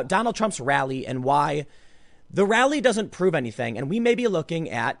about Donald Trump's rally and why the rally doesn't prove anything, and we may be looking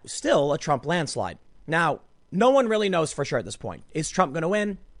at still a Trump landslide. Now, no one really knows for sure at this point. Is Trump going to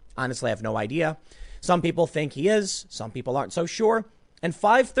win? Honestly, I have no idea. Some people think he is. Some people aren't so sure. And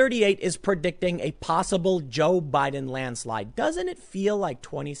 538 is predicting a possible Joe Biden landslide. Doesn't it feel like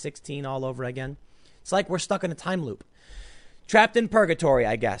 2016 all over again? It's like we're stuck in a time loop. Trapped in purgatory,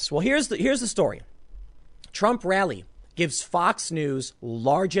 I guess. Well, here's the story. Trump rally gives Fox News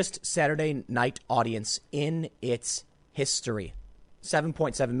largest Saturday night audience in its history.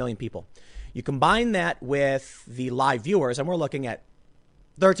 7.7 million people. You combine that with the live viewers, and we're looking at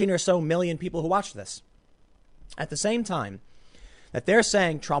 13 or so million people who watched this. At the same time that they're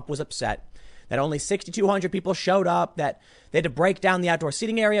saying Trump was upset, that only 6,200 people showed up, that they had to break down the outdoor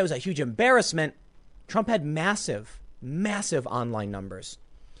seating area, it was a huge embarrassment. Trump had massive online numbers.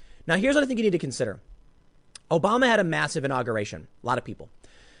 Now, here's what I think you need to consider. Obama had a massive inauguration, a lot of people.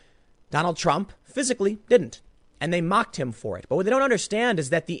 Donald Trump physically didn't. And they mocked him for it. But what they don't understand is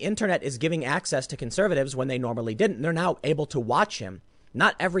that the internet is giving access to conservatives when they normally didn't. They're now able to watch him.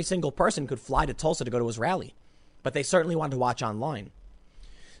 Not every single person could fly to Tulsa to go to his rally, but they certainly wanted to watch online.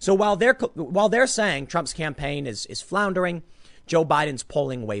 So while they're saying Trump's campaign is floundering, Joe Biden's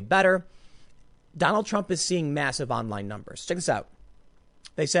polling way better, Donald Trump is seeing massive online numbers. Check this out.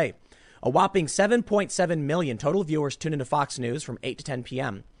 They say a whopping 7.7 million total viewers tuned into Fox News from 8 to 10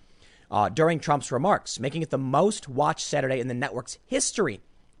 p.m. During Trump's remarks, making it the most watched Saturday in the network's history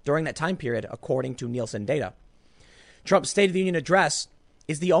during that time period, according to Nielsen data. Trump's State of the Union address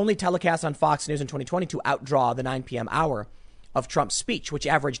is the only telecast on Fox News in 2020 to outdraw the 9 p.m. hour of Trump's speech, which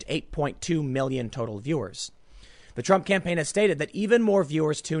averaged 8.2 million total viewers. The Trump campaign has stated that even more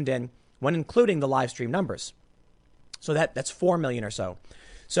viewers tuned in when including the live stream numbers. So that's 4 million or so.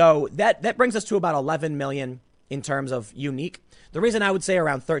 So that brings us to about 11 million in terms of unique. The reason I would say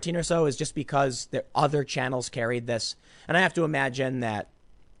around 13 or so is just because the other channels carried this. And I have to imagine that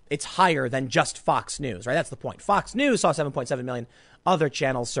it's higher than just Fox News, right? That's the point. Fox News saw 7.7 million. Other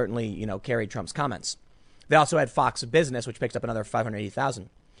channels certainly, carried Trump's comments. They also had Fox Business, which picked up another 580,000.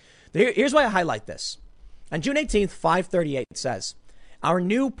 Here's why I highlight this. On June 18th, 538 says, our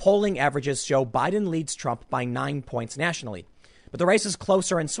new polling averages show Biden leads Trump by 9 points nationally. But the race is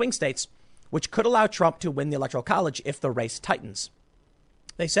closer in swing states, which could allow Trump to win the Electoral College if the race tightens.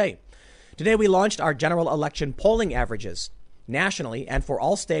 They say, today we launched our general election polling averages nationally and for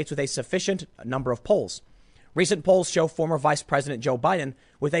all states with a sufficient number of polls. Recent polls show former Vice President Joe Biden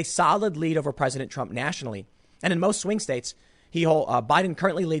with a solid lead over President Trump nationally. And in most swing states, Biden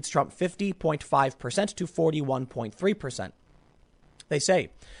currently leads Trump 50.5% to 41.3%. They say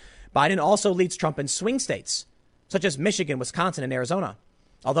Biden also leads Trump in swing states, such as Michigan, Wisconsin, and Arizona.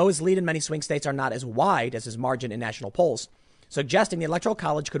 Although his lead in many swing states are not as wide as his margin in national polls, suggesting the Electoral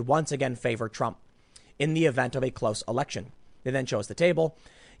College could once again favor Trump in the event of a close election. They then show us the table.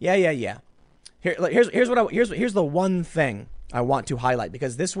 Yeah. Here's the one thing I want to highlight,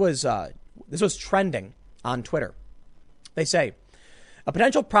 because this was trending on Twitter. They say a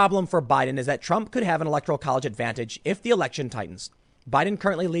potential problem for Biden is that Trump could have an Electoral College advantage if the election tightens. Biden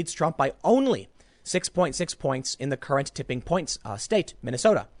currently leads Trump by only 6.6 points in the current tipping points state,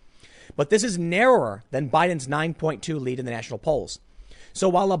 Minnesota. But this is narrower than Biden's 9.2 lead in the national polls. So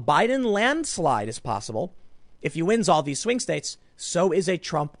while a Biden landslide is possible, if he wins all these swing states, so is a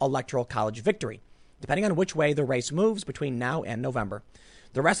Trump Electoral College victory, depending on which way the race moves between now and November.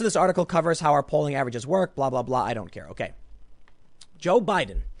 The rest of this article covers how our polling averages work, blah, blah, blah. I don't care. Okay. Joe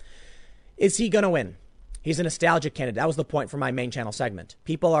Biden. Is he going to win? He's a nostalgic candidate. That was the point for my main channel segment.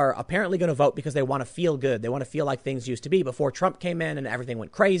 People are apparently going to vote because they want to feel good. They want to feel like things used to be before Trump came in and everything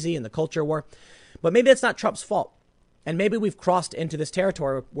went crazy and the culture war. But maybe it's not Trump's fault. And maybe we've crossed into this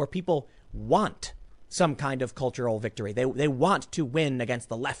territory where people want some kind of cultural victory. They want to win against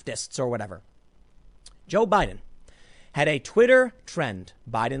the leftists or whatever. Joe Biden had a Twitter trend,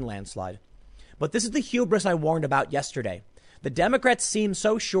 Biden landslide. But this is the hubris I warned about yesterday. The Democrats seem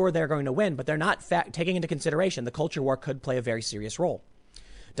so sure they're going to win, but they're not taking into consideration the culture war could play a very serious role.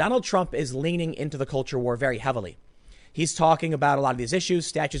 Donald Trump is leaning into the culture war very heavily. He's talking about a lot of these issues,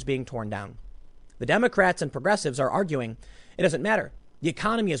 statues being torn down. The Democrats and progressives are arguing it doesn't matter. The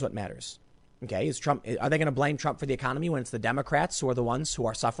economy is what matters. Okay, are they going to blame Trump for the economy when it's the Democrats who are the ones who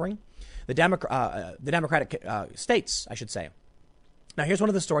are suffering? The Democratic states, I should say. Now, here's one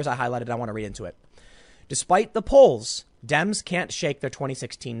of the stories I highlighted. I want to read into it. Despite the polls, Dems can't shake their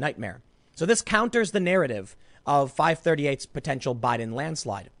 2016 nightmare. So this counters the narrative of 538's potential Biden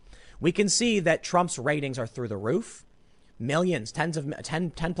landslide. We can see that Trump's ratings are through the roof. Millions, 10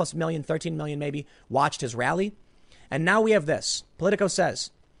 plus million, 13 million maybe, watched his rally. And now we have this. Politico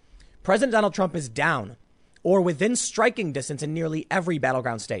says, President Donald Trump is down or within striking distance in nearly every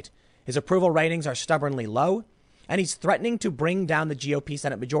battleground state. His approval ratings are stubbornly low, and he's threatening to bring down the GOP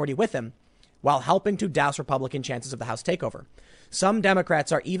Senate majority with him while helping to douse Republican chances of the House takeover. Some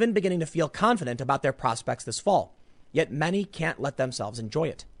Democrats are even beginning to feel confident about their prospects this fall, yet many can't let themselves enjoy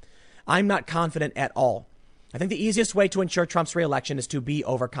it. I'm not confident at all. I think the easiest way to ensure Trump's reelection is to be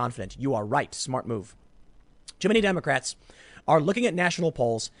overconfident. You are right. Smart move. Too many Democrats are looking at national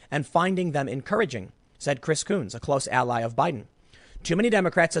polls and finding them encouraging, said Chris Coons, a close ally of Biden. Too many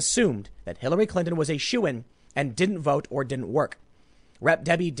Democrats assumed that Hillary Clinton was a shoo-in and didn't vote or didn't work. Rep.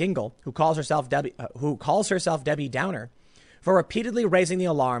 Debbie Dingell, who calls herself Debbie Downer, for repeatedly raising the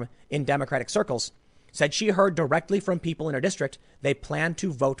alarm in Democratic circles, said she heard directly from people in her district they plan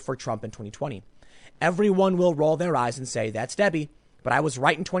to vote for Trump in 2020. Everyone will roll their eyes and say, that's Debbie, but I was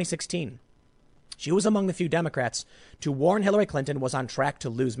right in 2016. She was among the few Democrats to warn Hillary Clinton was on track to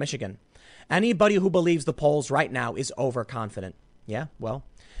lose Michigan. Anybody who believes the polls right now is overconfident. Yeah, well,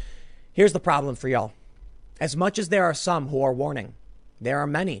 here's the problem for y'all. As much as there are some who are warning, there are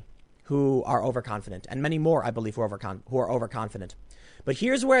many who are overconfident, and many more, I believe, who are overconfident. But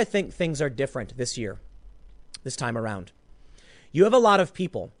here's where I think things are different this year, this time around. You have a lot of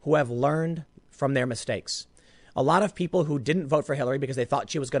people who have learned from their mistakes. A lot of people who didn't vote for Hillary because they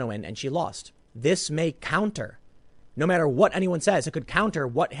thought she was going to win and she lost. This may counter, no matter what anyone says, it could counter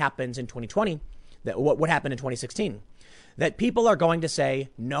what happens in 2020, what happened in 2016. That people are going to say,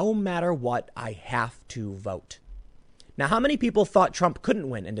 no matter what, I have to vote. Now, how many people thought Trump couldn't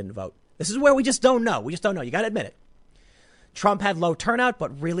win and didn't vote? This is where we just don't know. We just don't know. You got to admit it. Trump had low turnout,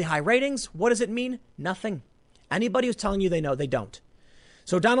 but really high ratings. What does it mean? Nothing. Anybody who's telling you they know, they don't.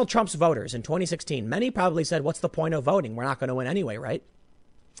 So Donald Trump's voters in 2016, many probably said, what's the point of voting? We're not going to win anyway, right?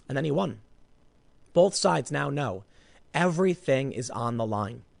 And then he won. Both sides now know everything is on the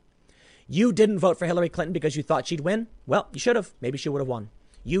line. You didn't vote for Hillary Clinton because you thought she'd win? Well, you should have. Maybe she would have won.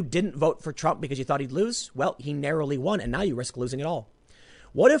 You didn't vote for Trump because you thought he'd lose? Well, he narrowly won, and now you risk losing it all.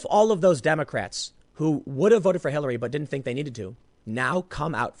 What if all of those Democrats who would have voted for Hillary but didn't think they needed to now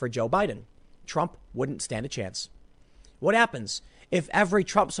come out for Joe Biden? Trump wouldn't stand a chance. What happens if every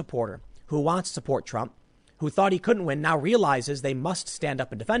Trump supporter who wants to support Trump, who thought he couldn't win, now realizes they must stand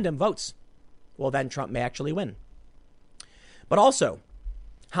up and defend him, votes? Well, then Trump may actually win. But also,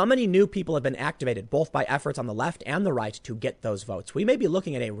 how many new people have been activated, both by efforts on the left and the right, to get those votes? We may be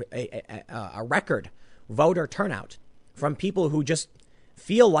looking at a record voter turnout from people who just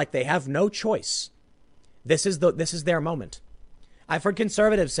feel like they have no choice. This is their moment. I've heard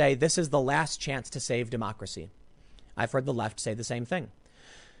conservatives say this is the last chance to save democracy. I've heard the left say the same thing.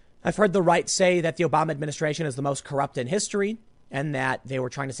 I've heard the right say that the Obama administration is the most corrupt in history and that they were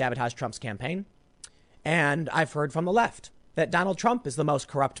trying to sabotage Trump's campaign. And I've heard from the left that Donald Trump is the most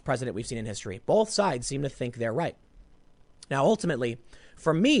corrupt president we've seen in history. Both sides seem to think they're right. Now, ultimately,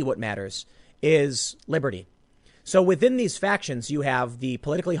 for me, what matters is liberty. So within these factions, you have the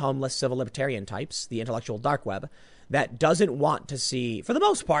politically homeless civil libertarian types, the intellectual dark web, that doesn't want to see, for the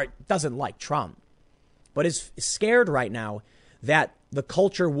most part, doesn't like Trump, but is scared right now that the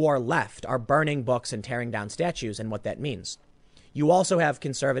culture war left are burning books and tearing down statues and what that means. You also have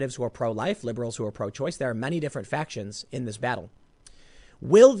conservatives who are pro-life, liberals who are pro-choice. There are many different factions in this battle.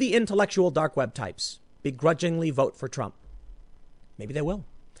 Will the intellectual dark web types begrudgingly vote for Trump? Maybe they will.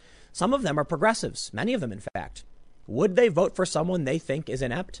 Some of them are progressives, many of them, in fact. Would they vote for someone they think is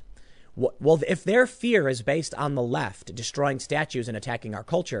inept? Well, if their fear is based on the left destroying statues and attacking our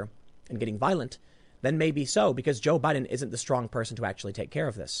culture and getting violent, then maybe so, because Joe Biden isn't the strong person to actually take care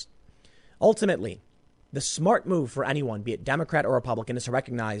of this. Ultimately, the smart move for anyone, be it Democrat or Republican, is to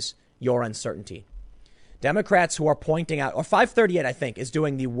recognize your uncertainty. Democrats who are pointing out, or 538, I think, is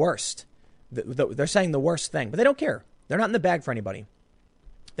doing the worst. They're saying the worst thing, but they don't care. They're not in the bag for anybody.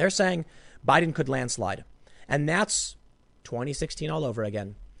 They're saying Biden could landslide. And that's 2016 all over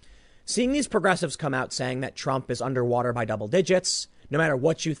again. Seeing these progressives come out saying that Trump is underwater by double digits, no matter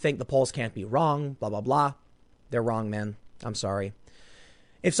what you think, the polls can't be wrong, blah, blah, blah. They're wrong, man. I'm sorry.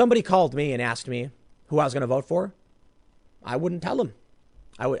 If somebody called me and asked me who I was going to vote for, I wouldn't tell them.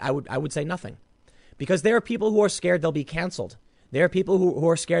 I would say nothing. Because there are people who are scared they'll be canceled. There are people who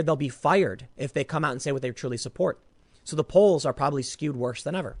are scared they'll be fired if they come out and say what they truly support. So the polls are probably skewed worse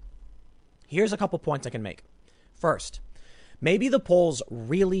than ever. Here's a couple points I can make. First, maybe the polls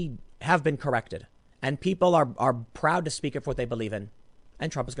really have been corrected and people are proud to speak up for what they believe in,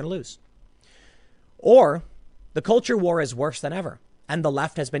 and Trump is going to lose. Or the culture war is worse than ever, and the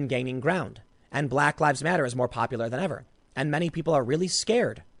left has been gaining ground, and Black Lives Matter is more popular than ever. And many people are really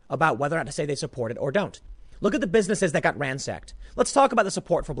scared about whether or not to say they support it or don't. Look at the businesses that got ransacked. Let's talk about the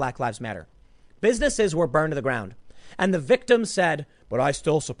support for Black Lives Matter. Businesses were burned to the ground. And the victim said, but I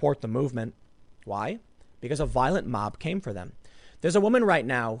still support the movement. Why? Because a violent mob came for them. There's a woman right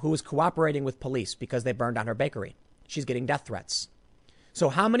now who is cooperating with police because they burned down her bakery. She's getting death threats. So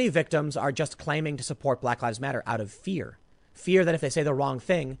how many victims are just claiming to support Black Lives Matter out of fear? Fear that if they say the wrong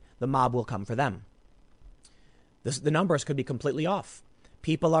thing, the mob will come for them. The numbers could be completely off.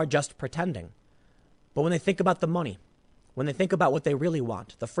 People are just pretending. But when they think about the money, when they think about what they really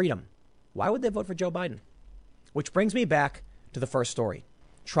want, the freedom, why would they vote for Joe Biden? Which brings me back to the first story.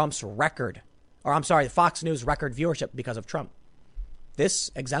 Fox News record viewership because of Trump.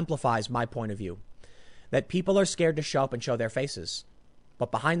 This exemplifies my point of view, that people are scared to show up and show their faces.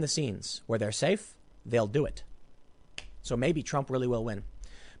 But behind the scenes, where they're safe, they'll do it. So maybe Trump really will win.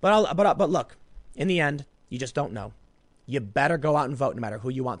 But look, in the end, you just don't know. You better go out and vote no matter who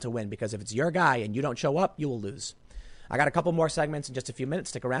you want to win, because if it's your guy and you don't show up, you will lose. I got a couple more segments in just a few minutes.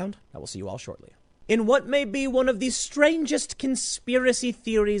 Stick around. I will see you all shortly. In what may be one of the strangest conspiracy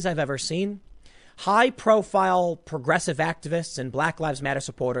theories I've ever seen, high-profile progressive activists and Black Lives Matter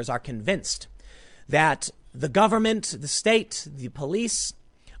supporters are convinced that the government, the state, the police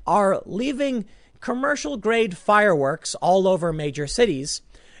are leaving commercial-grade fireworks all over major cities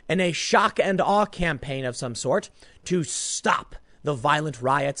in a shock and awe campaign of some sort to stop the violent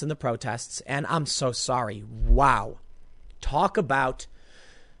riots and the protests. And I'm so sorry. Wow. Talk about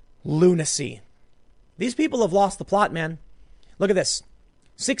lunacy. These people have lost the plot, man. Look at this.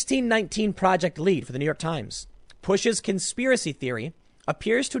 1619 Project lead for the New York Times pushes conspiracy theory,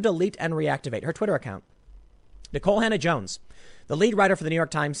 appears to delete and reactivate her Twitter account. Nicole Hannah-Jones, the lead writer for the New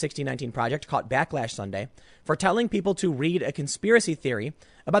York Times 1619 Project, caught backlash Sunday for telling people to read a conspiracy theory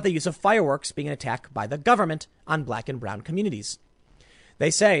about the use of fireworks being an attack by the government on Black and brown communities.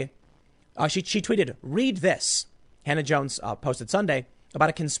 They say, she tweeted, "Read this." Hannah-Jones posted Sunday about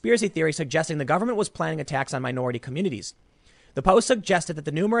a conspiracy theory suggesting the government was planning attacks on minority communities. The post suggested that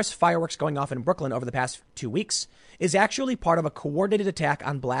the numerous fireworks going off in Brooklyn over the past 2 weeks is actually part of a coordinated attack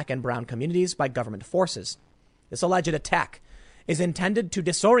on Black and brown communities by government forces. This alleged attack is intended to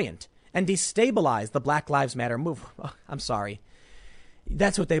disorient and destabilize the Black Lives Matter move. Oh, I'm sorry.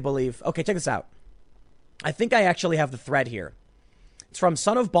 That's what they believe. Okay, check this out. I think I actually have the thread here. It's from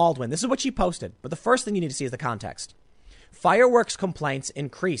Son of Baldwin. This is what she posted. But the first thing you need to see is the context. Fireworks complaints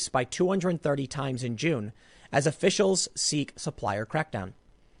increase by 230 times in June as officials seek supplier crackdown.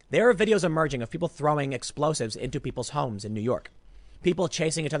 There are videos emerging of people throwing explosives into people's homes in New York. People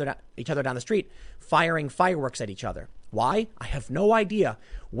chasing each other down the street, firing fireworks at each other. Why? I have no idea.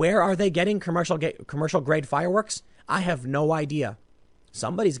 Where are they getting commercial grade fireworks? I have no idea.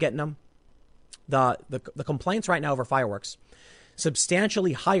 Somebody's getting them. The complaints right now over fireworks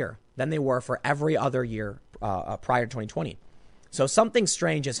substantially higher than they were for every other year prior to 2020. So something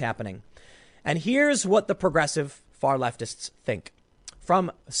strange is happening. And here's what the progressive far leftists think.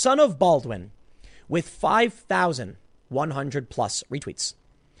 From Son of Baldwin, with 5,100 plus retweets.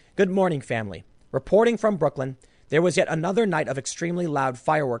 Good morning, family. Reporting from Brooklyn, there was yet another night of extremely loud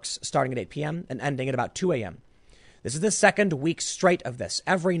fireworks starting at 8 p.m. and ending at about 2 a.m. This is the second week straight of this,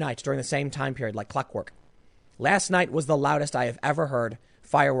 every night during the same time period, like clockwork. Last night was the loudest I have ever heard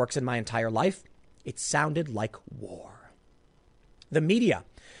fireworks in my entire life. It sounded like war. The media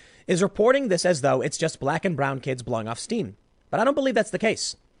is reporting this as though it's just Black and brown kids blowing off steam. But I don't believe that's the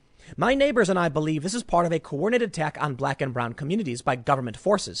case. My neighbors and I believe this is part of a coordinated attack on Black and brown communities by government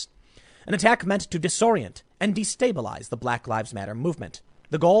forces. An attack meant to disorient and destabilize the Black Lives Matter movement.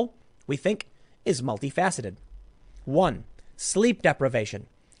 The goal, we think, is multifaceted. 1. Sleep deprivation,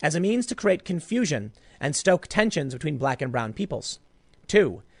 as a means to create confusion and stoke tensions between Black and brown peoples.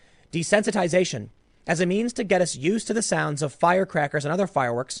 2. Desensitization, as a means to get us used to the sounds of firecrackers and other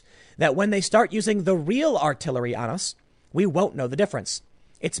fireworks, that when they start using the real artillery on us, we won't know the difference.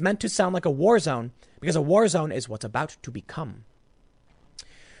 It's meant to sound like a war zone, because a war zone is what's about to become.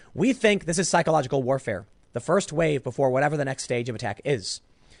 We think this is psychological warfare, the first wave before whatever the next stage of attack is.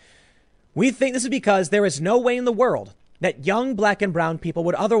 We think this is because there is no way in the world that young Black and brown people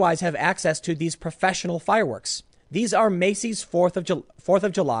would otherwise have access to these professional fireworks. These are Macy's 4th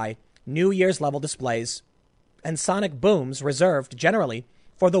of July, New Year's level displays, and sonic booms reserved generally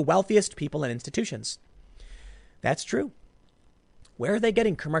for the wealthiest people and institutions. That's true. Where are they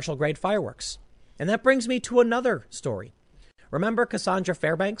getting commercial grade fireworks? And that brings me to another story. Remember Cassandra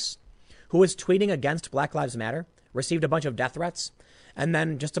Fairbanks, who was tweeting against Black Lives Matter, received a bunch of death threats, and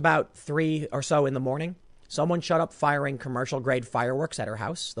then just about 3 or so in the morning, someone showed up firing commercial grade fireworks at her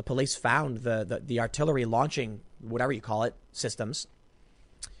house. The police found the artillery launching, whatever you call it, systems.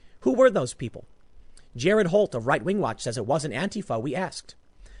 Who were those people? Jared Holt of Right Wing Watch says it wasn't Antifa. We asked.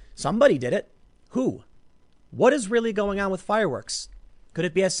 Somebody did it. Who? What is really going on with fireworks? Could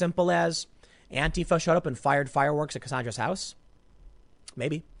it be as simple as Antifa showed up and fired fireworks at Cassandra's house?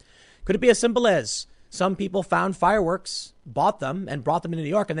 Maybe. Could it be as simple as some people found fireworks, bought them, and brought them into New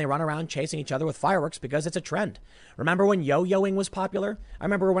York, and they run around chasing each other with fireworks because it's a trend? Remember when yo-yoing was popular? I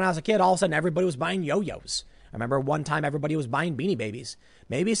remember when I was a kid, all of a sudden everybody was buying yo-yos. I remember one time everybody was buying Beanie Babies.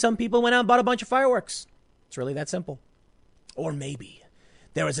 Maybe some people went out and bought a bunch of fireworks. It's really that simple. Or maybe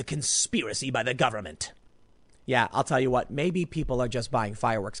there is a conspiracy by the government. Yeah, I'll tell you what. Maybe people are just buying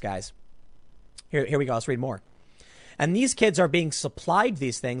fireworks, guys. Here we go. Let's read more. And these kids are being supplied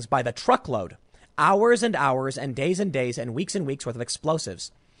these things by the truckload. Hours and hours and days and weeks worth of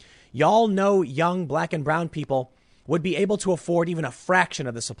explosives. Y'all know young black and brown people would be able to afford even a fraction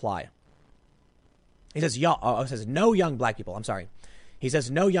of the supply. He says, no young black people. I'm sorry. He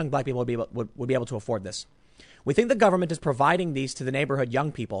says no young black people would be able to afford this. We think the government is providing these to the neighborhood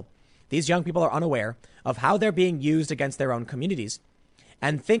young people. These young people are unaware of how they're being used against their own communities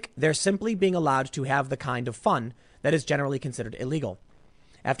and think they're simply being allowed to have the kind of fun that is generally considered illegal.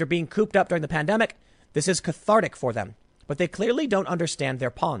 After being cooped up during the pandemic, this is cathartic for them, but they clearly don't understand their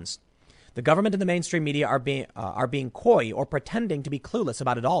pawns. The government and the mainstream media are being coy or pretending to be clueless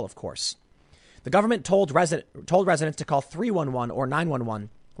about it all, of course. The government told residents to call 311 or 911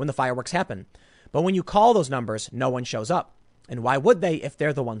 when the fireworks happen. But when you call those numbers, no one shows up. And why would they if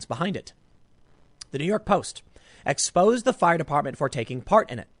they're the ones behind it? The New York Post exposed the fire department for taking part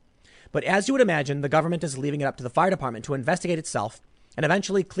in it. But as you would imagine, the government is leaving it up to the fire department to investigate itself and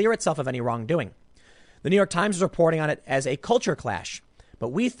eventually clear itself of any wrongdoing. The New York Times is reporting on it as a culture clash, but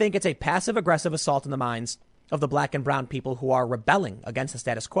we think it's a passive-aggressive assault in the minds of the black and brown people who are rebelling against the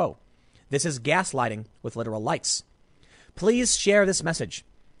status quo. This is gaslighting with literal lights. Please share this message.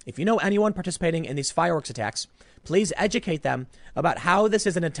 If you know anyone participating in these fireworks attacks, please educate them about how this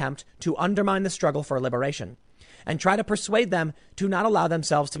is an attempt to undermine the struggle for liberation and try to persuade them to not allow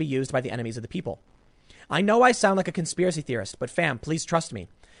themselves to be used by the enemies of the people. I know I sound like a conspiracy theorist, but fam, please trust me.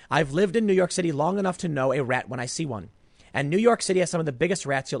 I've lived in New York City long enough to know a rat when I see one. And New York City has some of the biggest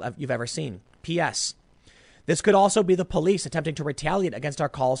rats you've ever seen. P.S. This could also be the police attempting to retaliate against our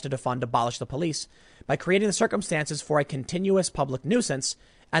calls to defund, abolish the police by creating the circumstances for a continuous public nuisance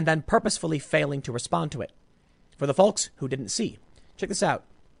and then purposefully failing to respond to it. For the folks who didn't see, check this out.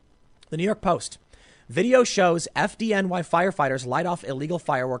 The New York Post. Video shows FDNY firefighters light off illegal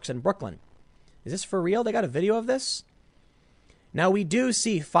fireworks in Brooklyn. Is this for real? They got a video of this? Now, we do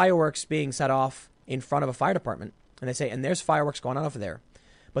see fireworks being set off in front of a fire department. And they say, and there's fireworks going on over there.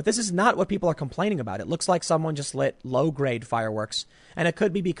 But this is not what people are complaining about. It looks like someone just lit low-grade fireworks. And it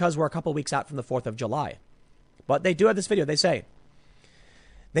could be because we're a couple weeks out from the 4th of July. But they do have this video. They say,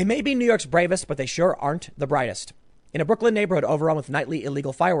 they may be New York's bravest, but they sure aren't the brightest. In a Brooklyn neighborhood overrun with nightly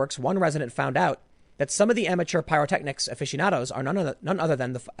illegal fireworks, one resident found out that some of the amateur pyrotechnics aficionados are none other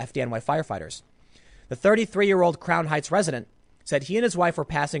than the FDNY firefighters. The 33-year-old Crown Heights resident said he and his wife were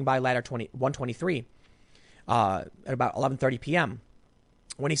passing by ladder 123 at about 11:30 p.m.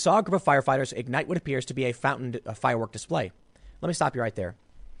 when he saw a group of firefighters ignite what appears to be a firework display. Let me stop you right there.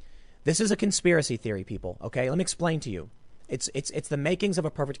 This is a conspiracy theory, people. OK, let me explain to you. It's the makings of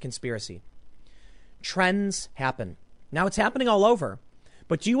a perfect conspiracy. Trends happen. Now, it's happening all over.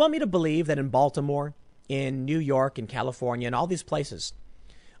 But do you want me to believe that in Baltimore, in New York, in California, and all these places,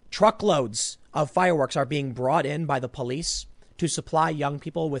 truckloads of fireworks are being brought in by the police to supply young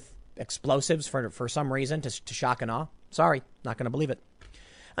people with explosives for some reason, to shock and awe? Sorry, not going to believe it.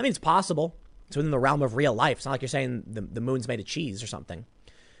 I mean, it's possible. It's within the realm of real life. It's not like you're saying the moon's made of cheese or something.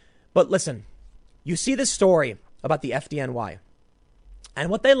 But listen, you see this story about the FDNY. And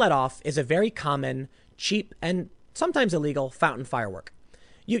what they let off is a very common, cheap, and sometimes illegal fountain firework.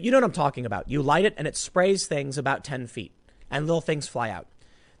 You know what I'm talking about. You light it and it sprays things about 10 feet and little things fly out.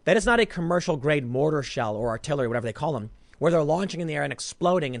 That is not a commercial grade mortar shell or artillery, whatever they call them, where they're launching in the air and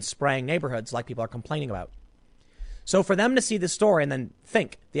exploding and spraying neighborhoods like people are complaining about. So for them to see this story and then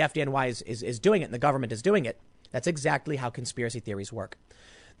think the FDNY is doing it and the government is doing it, that's exactly how conspiracy theories work.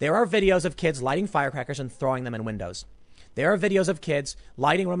 There are videos of kids lighting firecrackers and throwing them in windows. There are videos of kids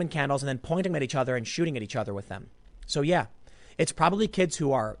lighting Roman candles and then pointing at each other and shooting at each other with them. So yeah, it's probably kids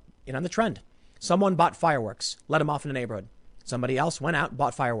who are in on the trend. Someone bought fireworks, let them off in the neighborhood. Somebody else went out and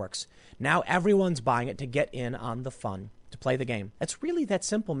bought fireworks. Now everyone's buying it to get in on the fun, to play the game. It's really that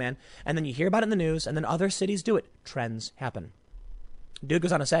simple, man. And then you hear about it in the news, and then other cities do it. Trends happen. Dude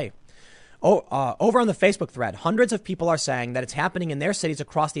goes on to say, over on the Facebook thread, hundreds of people are saying that it's happening in their cities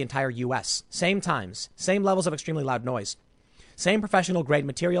across the entire U.S. Same times, same levels of extremely loud noise, same professional grade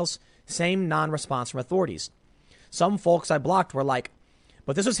materials, same non-response from authorities. Some folks I blocked were like,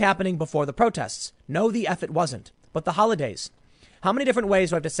 But this was happening before the protests. No, the F it wasn't. But the holidays. How many different ways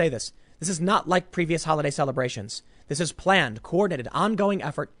do I have to say this? This is not like previous holiday celebrations. This is planned, coordinated, ongoing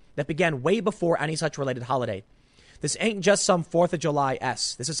effort that began way before any such related holiday. This ain't just some 4th of July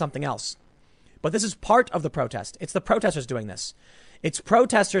S. This is something else. But this is part of the protest. It's the protesters doing this. It's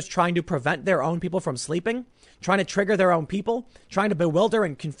protesters trying to prevent their own people from sleeping, trying to trigger their own people, trying to bewilder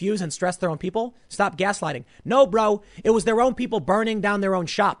and confuse and stress their own people. Stop gaslighting. No, bro, it was their own people burning down their own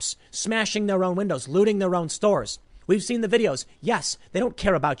shops, smashing their own windows, looting their own stores. We've seen the videos. Yes, they don't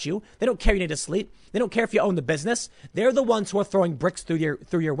care about you. They don't care you need to sleep. They don't care if you own the business. They're the ones who are throwing bricks through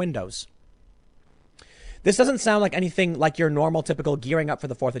your windows. This doesn't sound like anything like your normal, typical gearing up for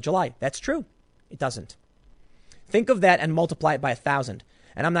the 4th of July. That's true. It doesn't. Think of that and multiply it by 1,000.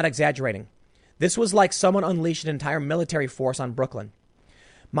 And I'm not exaggerating. This was like someone unleashed an entire military force on Brooklyn.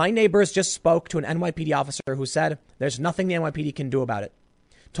 My neighbors just spoke to an NYPD officer who said there's nothing the NYPD can do about it.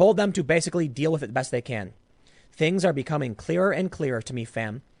 Told them to basically deal with it best they can. Things are becoming clearer and clearer to me,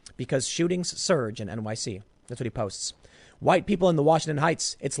 fam, because shootings surge in NYC. That's what he posts. White people in the Washington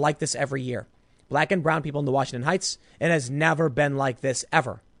Heights, it's like this every year. Black and brown people in the Washington Heights, it has never been like this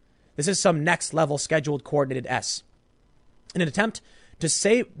ever. This is some next level scheduled coordinated S. In an attempt to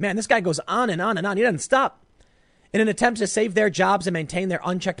save, man, this guy goes on and on and on. He doesn't stop. In an attempt to save their jobs and maintain their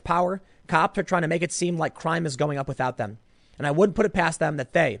unchecked power, cops are trying to make it seem like crime is going up without them. And I wouldn't put it past them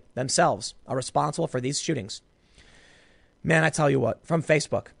that they, themselves, are responsible for these shootings. Man, I tell you what, from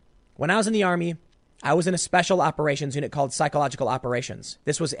Facebook. When I was in the Army, I was in a special operations unit called Psychological Operations.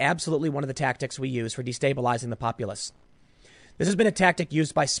 This was absolutely one of the tactics we used for destabilizing the populace. This has been a tactic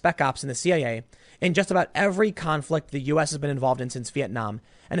used by Spec Ops in the CIA in just about every conflict the U.S. has been involved in since Vietnam,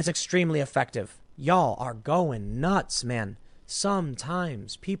 and it's extremely effective. Y'all are going nuts, man.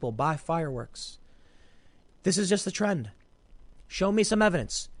 Sometimes people buy fireworks. This is just the trend. Show me some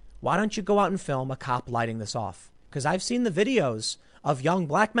evidence. Why don't you go out and film a cop lighting this off? Because I've seen the videos of young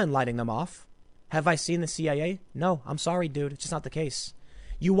black men lighting them off. Have I seen the CIA? No, I'm sorry, dude. It's just not the case.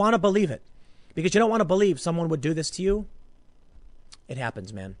 You want to believe it because you don't want to believe someone would do this to you. It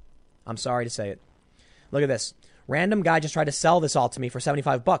happens, man. I'm sorry to say it. Look at this. Random guy just tried to sell this all to me for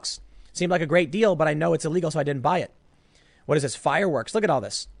 $75. Seemed like a great deal, but I know it's illegal, so I didn't buy it. What is this? Fireworks. Look at all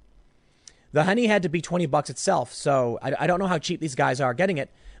this. The honey had to be $20 itself, so I don't know how cheap these guys are getting it.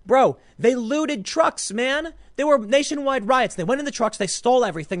 Bro, they looted trucks, man. They were nationwide riots. They went in the trucks, they stole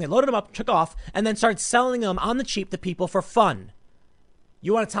everything, they loaded them up, took off, and then started selling them on the cheap to people for fun.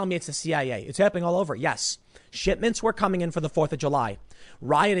 You want to tell me it's the CIA? It's happening all over. Yes. Shipments were coming in for the 4th of July.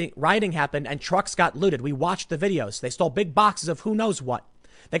 Rioting happened and trucks got looted. We watched the videos. They stole big boxes of who knows what.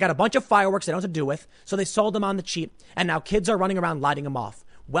 They got a bunch of fireworks they don't know what to do with, so they sold them on the cheap, and now kids are running around lighting them off.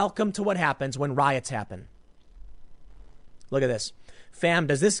 Welcome to what happens when riots happen. Look at this. Fam,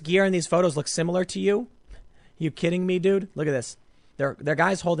 does this gear in these photos look similar to you? You kidding me, dude? Look at this. They're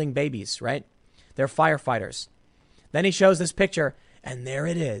guys holding babies, right? They're firefighters. Then he shows this picture, and there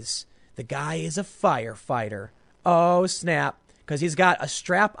it is. The guy is a firefighter. Oh, snap. Because he's got a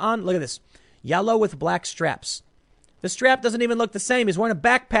strap on. Look at this. Yellow with black straps. The strap doesn't even look the same. He's wearing a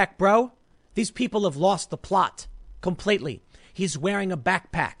backpack, bro. These people have lost the plot completely. He's wearing a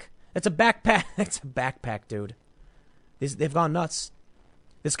backpack. It's a backpack. It's a backpack, dude. They've gone nuts.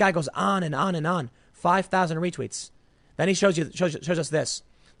 This guy goes on and on and on. 5,000 retweets. Then he shows us this.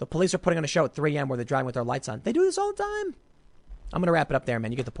 The police are putting on a show at 3 a.m. where they're driving with their lights on. They do this all the time. I'm going to wrap it up there,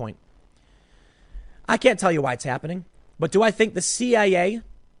 man. You get the point. I can't tell you why it's happening. But do I think the CIA?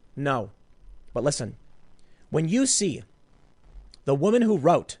 No. But listen. When you see the woman who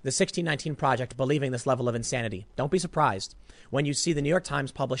wrote the 1619 Project believing this level of insanity, don't be surprised when you see the New York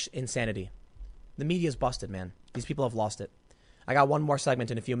Times publish insanity. The media's busted, man. These people have lost it. I got one more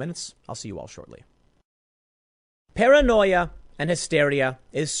segment in a few minutes. I'll see you all shortly. Paranoia and hysteria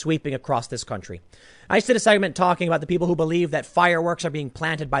is sweeping across this country. I just did a segment talking about the people who believe that fireworks are being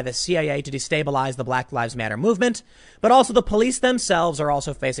planted by the CIA to destabilize the Black Lives Matter movement, but also the police themselves are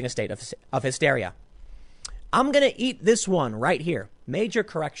also facing a state of hysteria. I'm going to eat this one right here. Major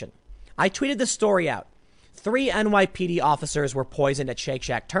correction. I tweeted this story out. 3 NYPD officers were poisoned at Shake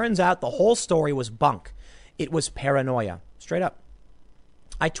Shack. Turns out the whole story was bunk. It was paranoia. Straight up.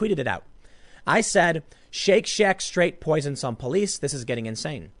 I tweeted it out. I said, Shake Shack straight poisoned some police. This is getting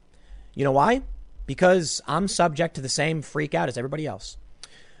insane. You know why? Because I'm subject to the same freak out as everybody else.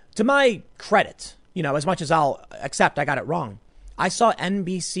 To my credit, as much as I'll accept I got it wrong, I saw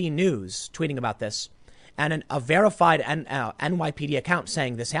NBC News tweeting about this and a verified NYPD account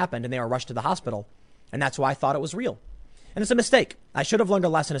saying this happened and they were rushed to the hospital. And that's why I thought it was real. And it's a mistake. I should have learned a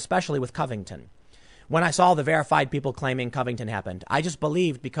lesson, especially with Covington. When I saw the verified people claiming Covington happened, I just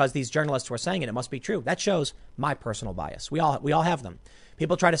believed because these journalists were saying it, it must be true. That shows my personal bias. We all have them.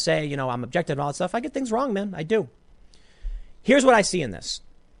 People try to say, I'm objective and all that stuff. I get things wrong, man. I do. Here's what I see in this.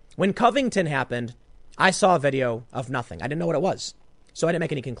 When Covington happened, I saw a video of nothing. I didn't know what it was. So I didn't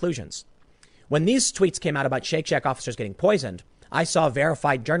make any conclusions. When these tweets came out about Shake Shack officers getting poisoned, I saw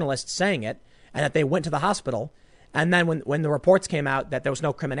verified journalists saying it and that they went to the hospital. And then when the reports came out that there was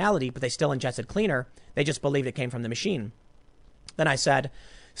no criminality, but they still ingested cleaner, they just believed it came from the machine. Then I said,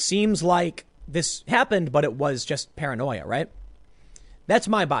 seems like this happened, but it was just paranoia, right? That's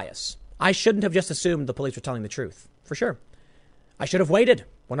my bias. I shouldn't have just assumed the police were telling the truth, for sure. I should have waited,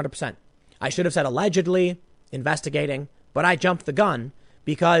 100%. I should have said allegedly, investigating, but I jumped the gun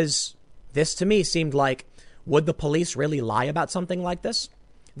because this to me seemed like, would the police really lie about something like this?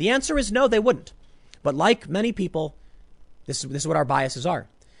 The answer is no, they wouldn't. But like many people, this is what our biases are.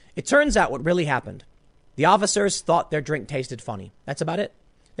 It turns out what really happened. The officers thought their drink tasted funny. That's about it.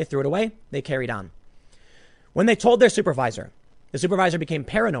 They threw it away. They carried on. When they told their supervisor, the supervisor became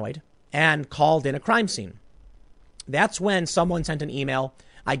paranoid and called in a crime scene. That's when someone sent an email,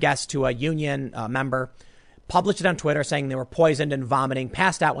 I guess, to a union member, published it on Twitter saying they were poisoned and vomiting,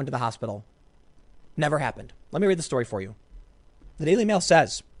 passed out, went to the hospital. Never happened. Let me read the story for you. The Daily Mail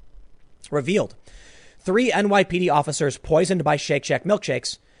says, revealed, 3 NYPD officers poisoned by Shake Shack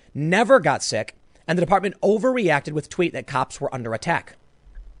milkshakes never got sick, and the department overreacted with tweet that cops were under attack.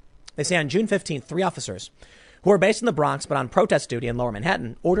 They say on June 15th, 3 officers who were based in the Bronx but on protest duty in Lower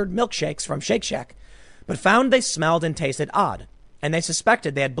Manhattan ordered milkshakes from Shake Shack, but found they smelled and tasted odd, and they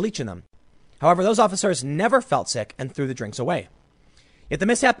suspected they had bleach in them. However, those officers never felt sick and threw the drinks away. Yet the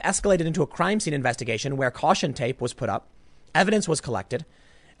mishap escalated into a crime scene investigation where caution tape was put up, evidence was collected,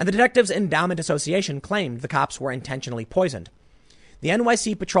 and the Detectives Endowment Association claimed the cops were intentionally poisoned. The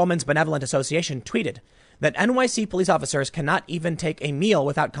NYC Patrolmen's Benevolent Association tweeted that NYC police officers cannot even take a meal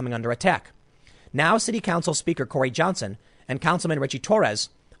without coming under attack. Now City Council Speaker Corey Johnson and Councilman Richie Torres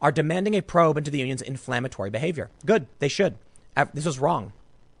are demanding a probe into the union's inflammatory behavior. Good, they should. This was wrong.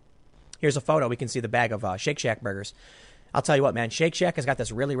 Here's a photo. We can see the bag of Shake Shack burgers. I'll tell you what, man, Shake Shack has got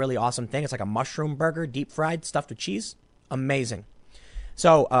this really, really awesome thing. It's like a mushroom burger, deep fried, stuffed with cheese. Amazing.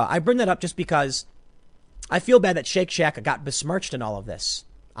 So I bring that up just because I feel bad that Shake Shack got besmirched in all of this.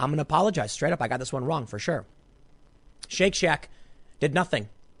 I'm going to apologize straight up. I got this one wrong for sure. Shake Shack did nothing.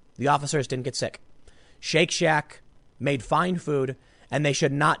 The officers didn't get sick. Shake Shack made fine food, and they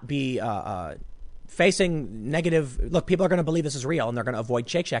should not be facing negative. Look, people are going to believe this is real, and they're going to avoid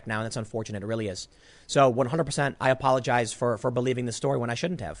Shake Shack now, and that's unfortunate. It really is. So 100%, I apologize for believing the story when I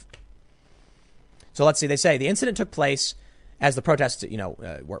shouldn't have. So let's see. They say the incident took place as the protests,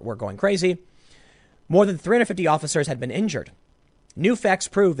 were going crazy. More than 350 officers had been injured. New facts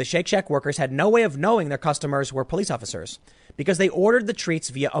prove the Shake Shack workers had no way of knowing their customers were police officers because they ordered the treats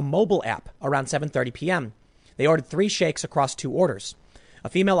via a mobile app around 7:30 p.m. They ordered 3 shakes across 2 orders. A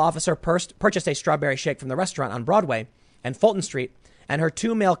female officer purchased a strawberry shake from the restaurant on Broadway and Fulton Street, and her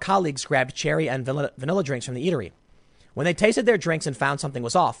 2 male colleagues grabbed cherry and vanilla drinks from the eatery. When they tasted their drinks and found something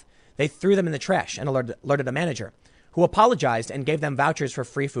was off, they threw them in the trash and alerted a manager, who apologized and gave them vouchers for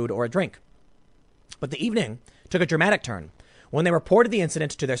free food or a drink. But the evening took a dramatic turn when they reported the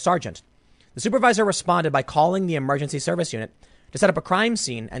incident to their sergeant. The supervisor responded by calling the emergency service unit to set up a crime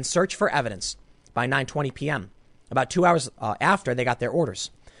scene and search for evidence by 9:20 p.m., about 2 hours after they got their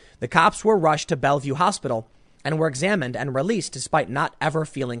orders. The cops were rushed to Bellevue Hospital and were examined and released despite not ever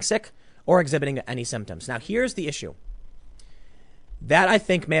feeling sick or exhibiting any symptoms. Now, here's the issue. That, I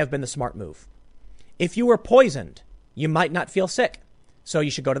think, may have been the smart move. If you were poisoned, you might not feel sick, so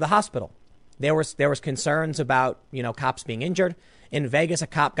you should go to the hospital. There was concerns about, cops being injured. In Vegas, a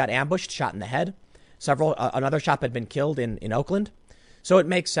cop got ambushed, shot in the head. Another cop had been killed in Oakland. So it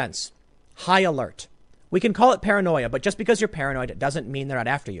makes sense. High alert. We can call it paranoia, but just because you're paranoid, it doesn't mean they're not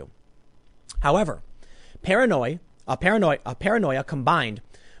after you. However, paranoia combined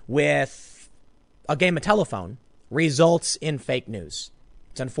with a game of telephone results in fake news.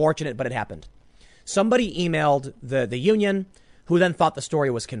 It's unfortunate, but it happened. Somebody emailed the union, who then thought the story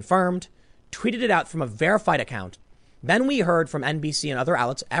was confirmed, tweeted it out from a verified account. Then we heard from NBC and other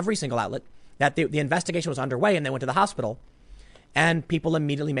outlets, every single outlet, that the investigation was underway and they went to the hospital. And people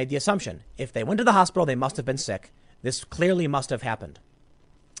immediately made the assumption, if they went to the hospital, they must have been sick. This clearly must have happened.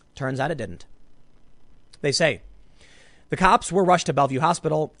 Turns out it didn't. They say the cops were rushed to Bellevue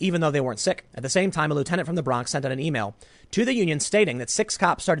Hospital, even though they weren't sick. At the same time, a lieutenant from the Bronx sent out an email to the union stating that 6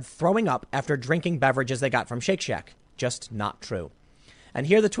 cops started throwing up after drinking beverages they got from Shake Shack. Just not true. And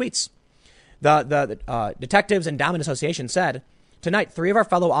here are the tweets. The Detectives Endowment Association said, Tonight, 3 of our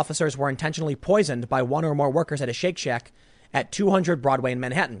fellow officers were intentionally poisoned by 1 or more workers at a Shake Shack at 200 Broadway in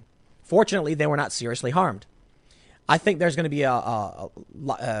Manhattan. Fortunately, they were not seriously harmed. I think there's going to be a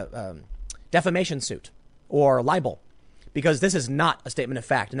defamation suit or libel because this is not a statement of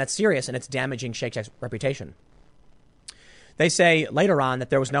fact, and that's serious, and it's damaging Shake Shack's reputation. They say later on that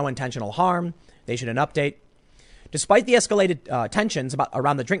there was no intentional harm. They issued an update. Despite the escalated tensions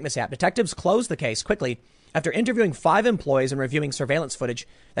around the drink mishap, detectives closed the case quickly after interviewing 5 employees and reviewing surveillance footage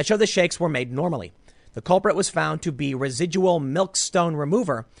that showed the shakes were made normally. The culprit was found to be residual milkstone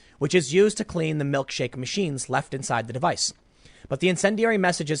remover, which is used to clean the milkshake machines left inside the device. But the incendiary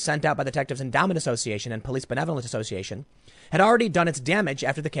messages sent out by the Detectives Endowment Association and Police Benevolent Association had already done its damage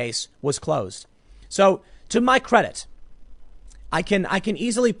after the case was closed. So, to my credit, I can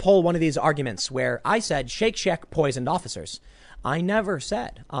easily pull one of these arguments where I said Shake Shack poisoned officers. I never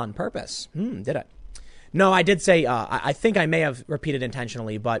said on purpose. Did I? No, I did say, I think I may have repeated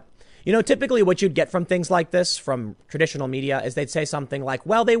intentionally, but you know, typically what you'd get from things like this from traditional media is they'd say something like,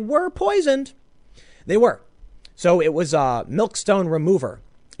 well, they were poisoned. They were. So it was a milkstone remover.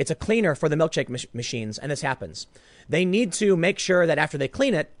 It's a cleaner for the milkshake machines. And this happens. They need to make sure that after they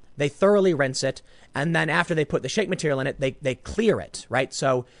clean it, they thoroughly rinse it. And then after they put the shake material in it, they clear it, right?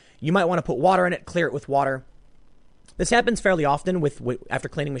 So you might want to put water in it, clear it with water. This happens fairly often after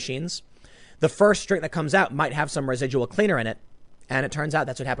cleaning machines. The first drink that comes out might have some residual cleaner in it. And it turns out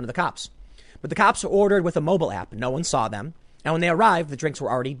that's what happened to the cops. But the cops ordered with a mobile app. No one saw them. And when they arrived, the drinks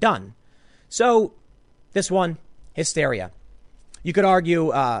were already done. So this one, hysteria. You could argue,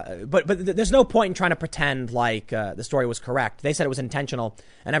 but there's no point in trying to pretend like the story was correct. They said it was intentional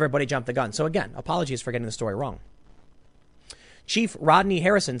and everybody jumped the gun. So again, apologies for getting the story wrong. Chief Rodney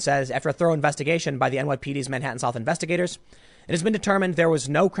Harrison says after a thorough investigation by the NYPD's Manhattan South investigators, it has been determined there was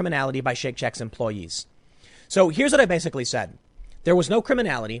no criminality by Shake Shack's employees. So here's what I basically said. There was no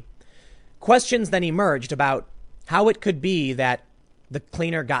criminality. Questions then emerged about how it could be that the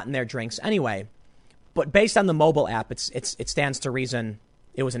cleaner got in their drinks anyway. But based on the mobile app, it stands to reason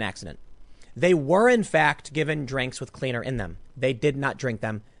it was an accident. They were, in fact, given drinks with cleaner in them. They did not drink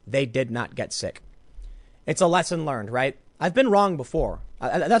them. They did not get sick. It's a lesson learned, right? I've been wrong before.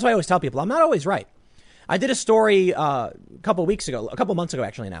 That's why I always tell people I'm not always right. I did a story a couple months ago,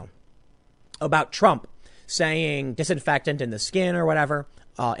 actually now, about Trump saying disinfectant in the skin or whatever,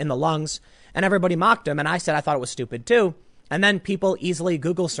 in the lungs. And everybody mocked him. And I said I thought it was stupid, too. And then people easily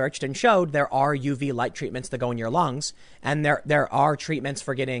Google searched and showed there are UV light treatments that go in your lungs. And there are treatments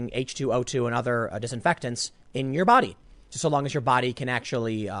for getting H2O2 and other disinfectants in your body, just so long as your body can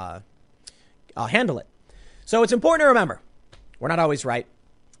actually handle it. So it's important to remember, we're not always right.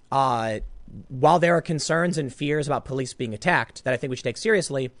 While there are concerns and fears about police being attacked that I think we should take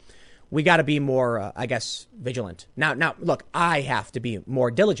seriously, we got to be more, vigilant. Now, look, I have to be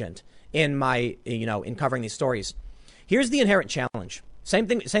more diligent in my, in covering these stories. Here's the inherent challenge. Same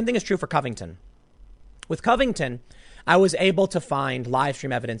thing is true for Covington. With Covington, I was able to find live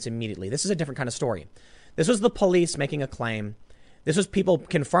stream evidence immediately. This is a different kind of story. This was the police making a claim. This was people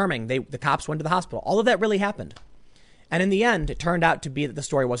confirming the cops went to the hospital. All of that really happened. And in the end, it turned out to be that the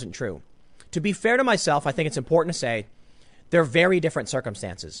story wasn't true. To be fair to myself, I think it's important to say they're very different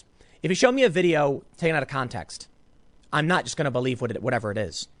circumstances. If you show me a video taken out of context, I'm not just going to believe whatever it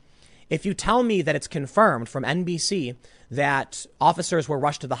is. If you tell me that it's confirmed from NBC that officers were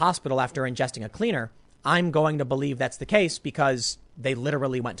rushed to the hospital after ingesting a cleaner, I'm going to believe that's the case because they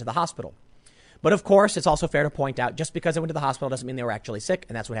literally went to the hospital. But of course, it's also fair to point out just because they went to the hospital doesn't mean they were actually sick.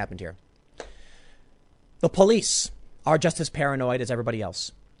 And that's what happened here. The police are just as paranoid as everybody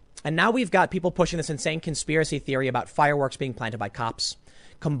else. And now we've got people pushing this insane conspiracy theory about fireworks being planted by cops.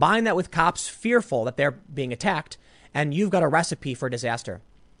 Combine that with cops fearful that they're being attacked, and you've got a recipe for disaster.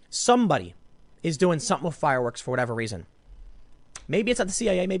 Somebody is doing something with fireworks for whatever reason. Maybe it's at the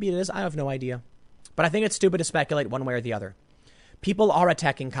CIA, maybe it is. I have no idea. But I think it's stupid to speculate one way or the other. People are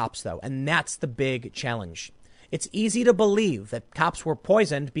attacking cops, though, and that's the big challenge. It's easy to believe that cops were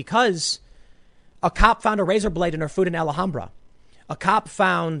poisoned because a cop found a razor blade in her food in Alhambra. A cop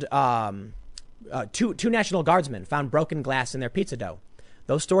found two National Guardsmen found broken glass in their pizza dough.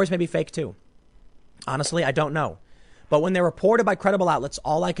 Those stories may be fake, too. Honestly, I don't know. But when they're reported by credible outlets,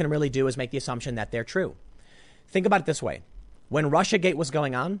 all I can really do is make the assumption that they're true. Think about it this way. When Russiagate was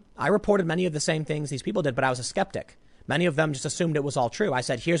going on, I reported many of the same things these people did, but I was a skeptic. Many of them just assumed it was all true. I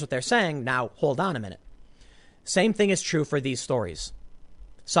said, here's what they're saying. Now, hold on a minute. Same thing is true for these stories.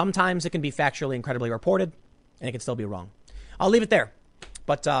 Sometimes it can be factually incredibly reported, and it can still be wrong. I'll leave it there.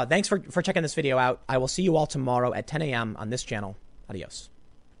 But thanks for checking this video out. I will see you all tomorrow at 10 a.m. on this channel. Adios.